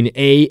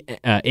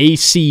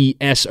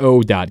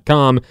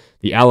joinacso.com,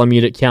 the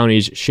Alameda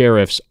County's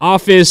Sheriff's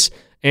Office.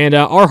 And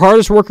our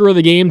hardest worker of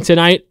the game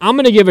tonight, I'm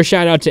going to give a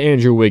shout-out to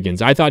Andrew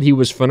Wiggins. I thought he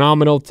was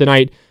phenomenal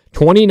tonight.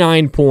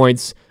 29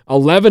 points,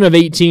 11 of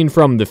 18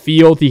 from the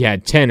field. He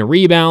had 10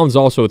 rebounds,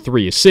 also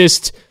 3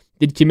 assists.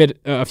 Did commit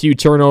a few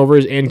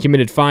turnovers and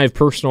committed 5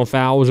 personal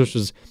fouls, which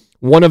was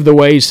one of the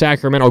ways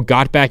Sacramento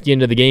got back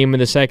into the game in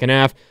the second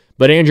half.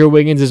 But Andrew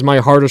Wiggins is my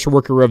hardest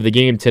worker of the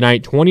game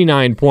tonight.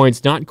 29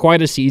 points, not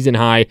quite a season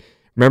high.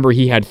 Remember,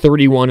 he had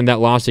 31 in that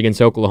loss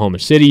against Oklahoma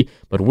City.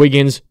 But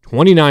Wiggins,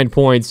 29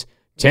 points,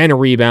 10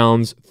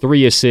 rebounds,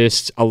 3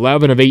 assists,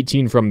 11 of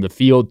 18 from the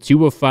field,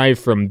 2 of 5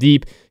 from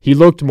deep. He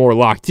looked more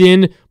locked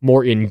in,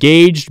 more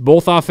engaged,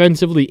 both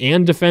offensively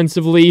and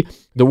defensively.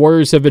 The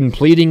Warriors have been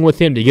pleading with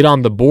him to get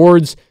on the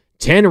boards.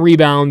 10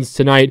 rebounds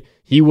tonight.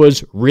 He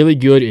was really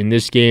good in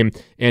this game,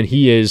 and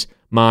he is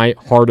my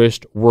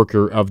hardest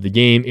worker of the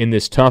game in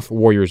this tough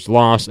Warriors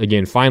loss.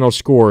 Again, final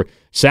score,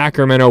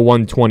 Sacramento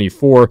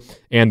 124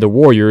 and the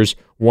Warriors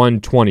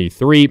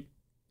 123.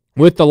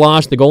 With the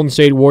loss, the Golden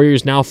State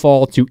Warriors now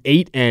fall to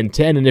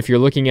 8-10, and if you're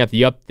looking at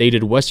the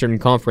updated Western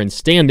Conference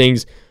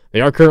standings,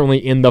 they are currently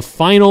in the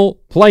final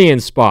play-in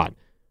spot,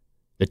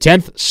 the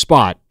 10th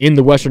spot in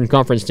the Western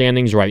Conference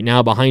standings right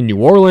now, behind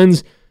New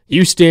Orleans,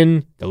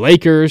 Houston, the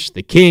Lakers,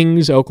 the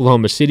Kings,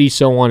 Oklahoma City,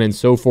 so on and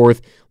so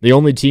forth. The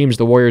only teams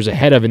the Warriors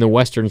ahead of in the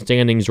Western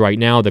standings right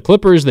now, the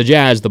Clippers, the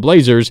Jazz, the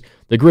Blazers,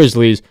 the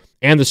Grizzlies,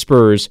 and the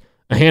Spurs.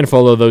 A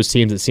handful of those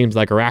teams, it seems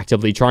like, are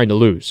actively trying to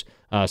lose.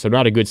 So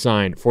not a good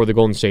sign for the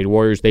Golden State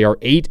Warriors. They are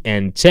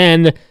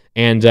 8-10,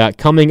 and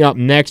coming up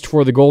next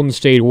for the Golden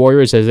State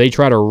Warriors as they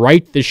try to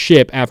right the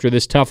ship after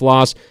this tough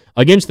loss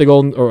against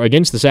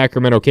the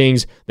Sacramento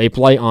Kings. They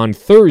play on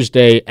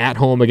Thursday at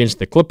home against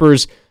the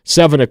Clippers.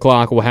 7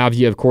 o'clock. We'll have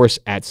you, of course,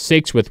 at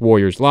 6 with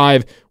Warriors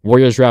Live.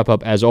 Warriors wrap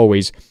up, as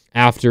always,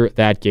 after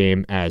that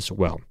game as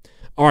well.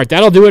 All right,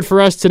 that'll do it for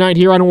us tonight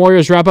here on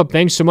Warriors Wrap Up.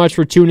 Thanks so much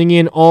for tuning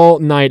in all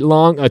night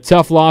long. A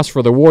tough loss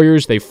for the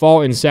Warriors. They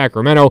fall in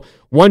Sacramento,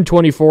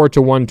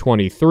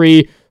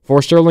 124-123.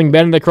 For Sterling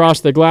Bennett across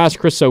the glass,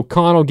 Chris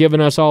O'Connell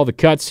giving us all the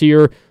cuts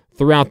here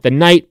throughout the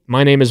night.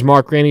 My name is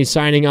Marc Grandi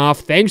signing off.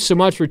 Thanks so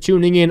much for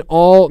tuning in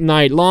all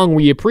night long.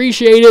 We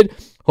appreciate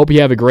it. Hope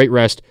you have a great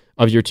rest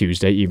of your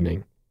Tuesday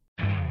evening.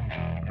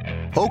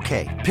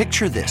 Okay,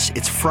 picture this.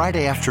 It's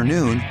Friday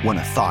afternoon when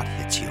a thought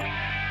hits you.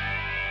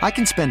 I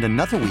can spend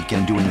another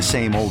weekend doing the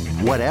same old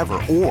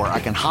whatever, or I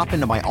can hop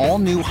into my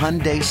all-new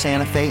Hyundai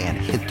Santa Fe and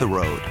hit the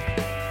road.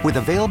 With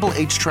available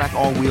H-Track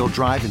all-wheel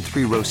drive and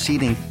 3-row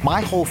seating,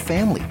 my whole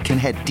family can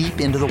head deep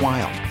into the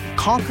wild.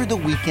 Conquer the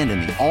weekend in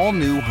the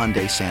all-new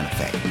Hyundai Santa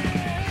Fe.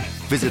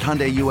 Visit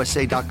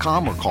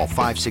HyundaiUSA.com or call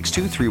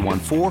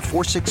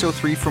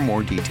 562-314-4603 for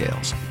more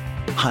details.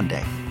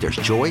 Hyundai, there's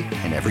joy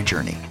in every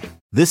journey.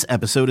 This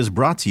episode is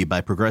brought to you by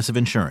Progressive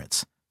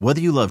Insurance.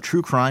 Whether you love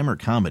true crime or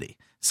comedy,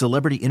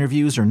 celebrity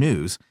interviews or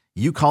news,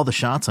 you call the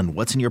shots on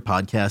what's in your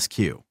podcast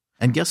queue.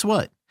 And guess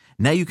what?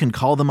 Now you can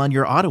call them on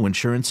your auto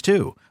insurance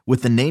too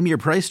with the Name Your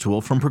Price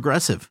tool from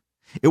Progressive.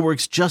 It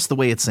works just the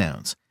way it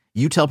sounds.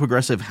 You tell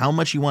Progressive how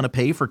much you want to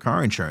pay for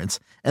car insurance,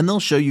 and they'll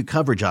show you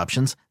coverage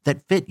options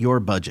that fit your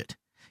budget.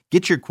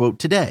 Get your quote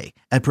today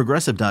at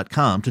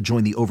Progressive.com to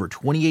join the over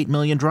 28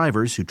 million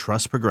drivers who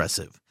trust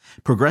Progressive.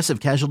 Progressive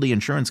Casualty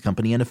Insurance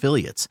Company and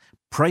Affiliates.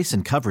 Price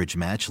and coverage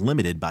match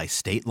limited by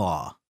state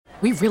law.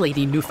 We really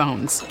need new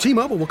phones.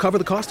 T-Mobile will cover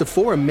the cost of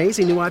 4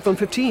 amazing new iPhone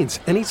 15s,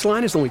 and each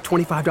line is only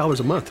 $25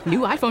 a month. New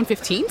iPhone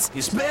 15s?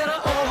 It's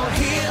better over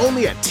here.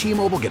 Only at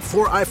T-Mobile, get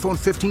 4 iPhone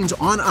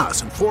 15s on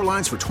us and 4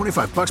 lines for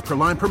 $25 per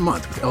line per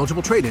month with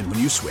eligible trade-in when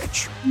you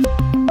switch.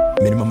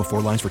 Minimum of 4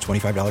 lines for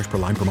 $25 per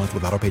line per month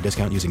with autopay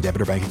discount using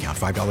debit or bank account.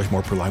 $5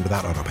 more per line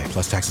without autopay,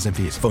 plus taxes and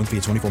fees. Phone fee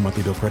at 24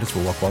 monthly bill credits for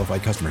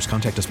well-qualified customers.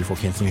 Contact us before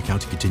canceling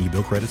account to continue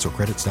bill credits or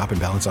credit stop and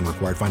balance on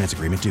required finance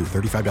agreement due.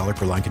 $35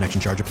 per line connection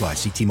charge applies.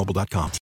 See T-Mobile.com.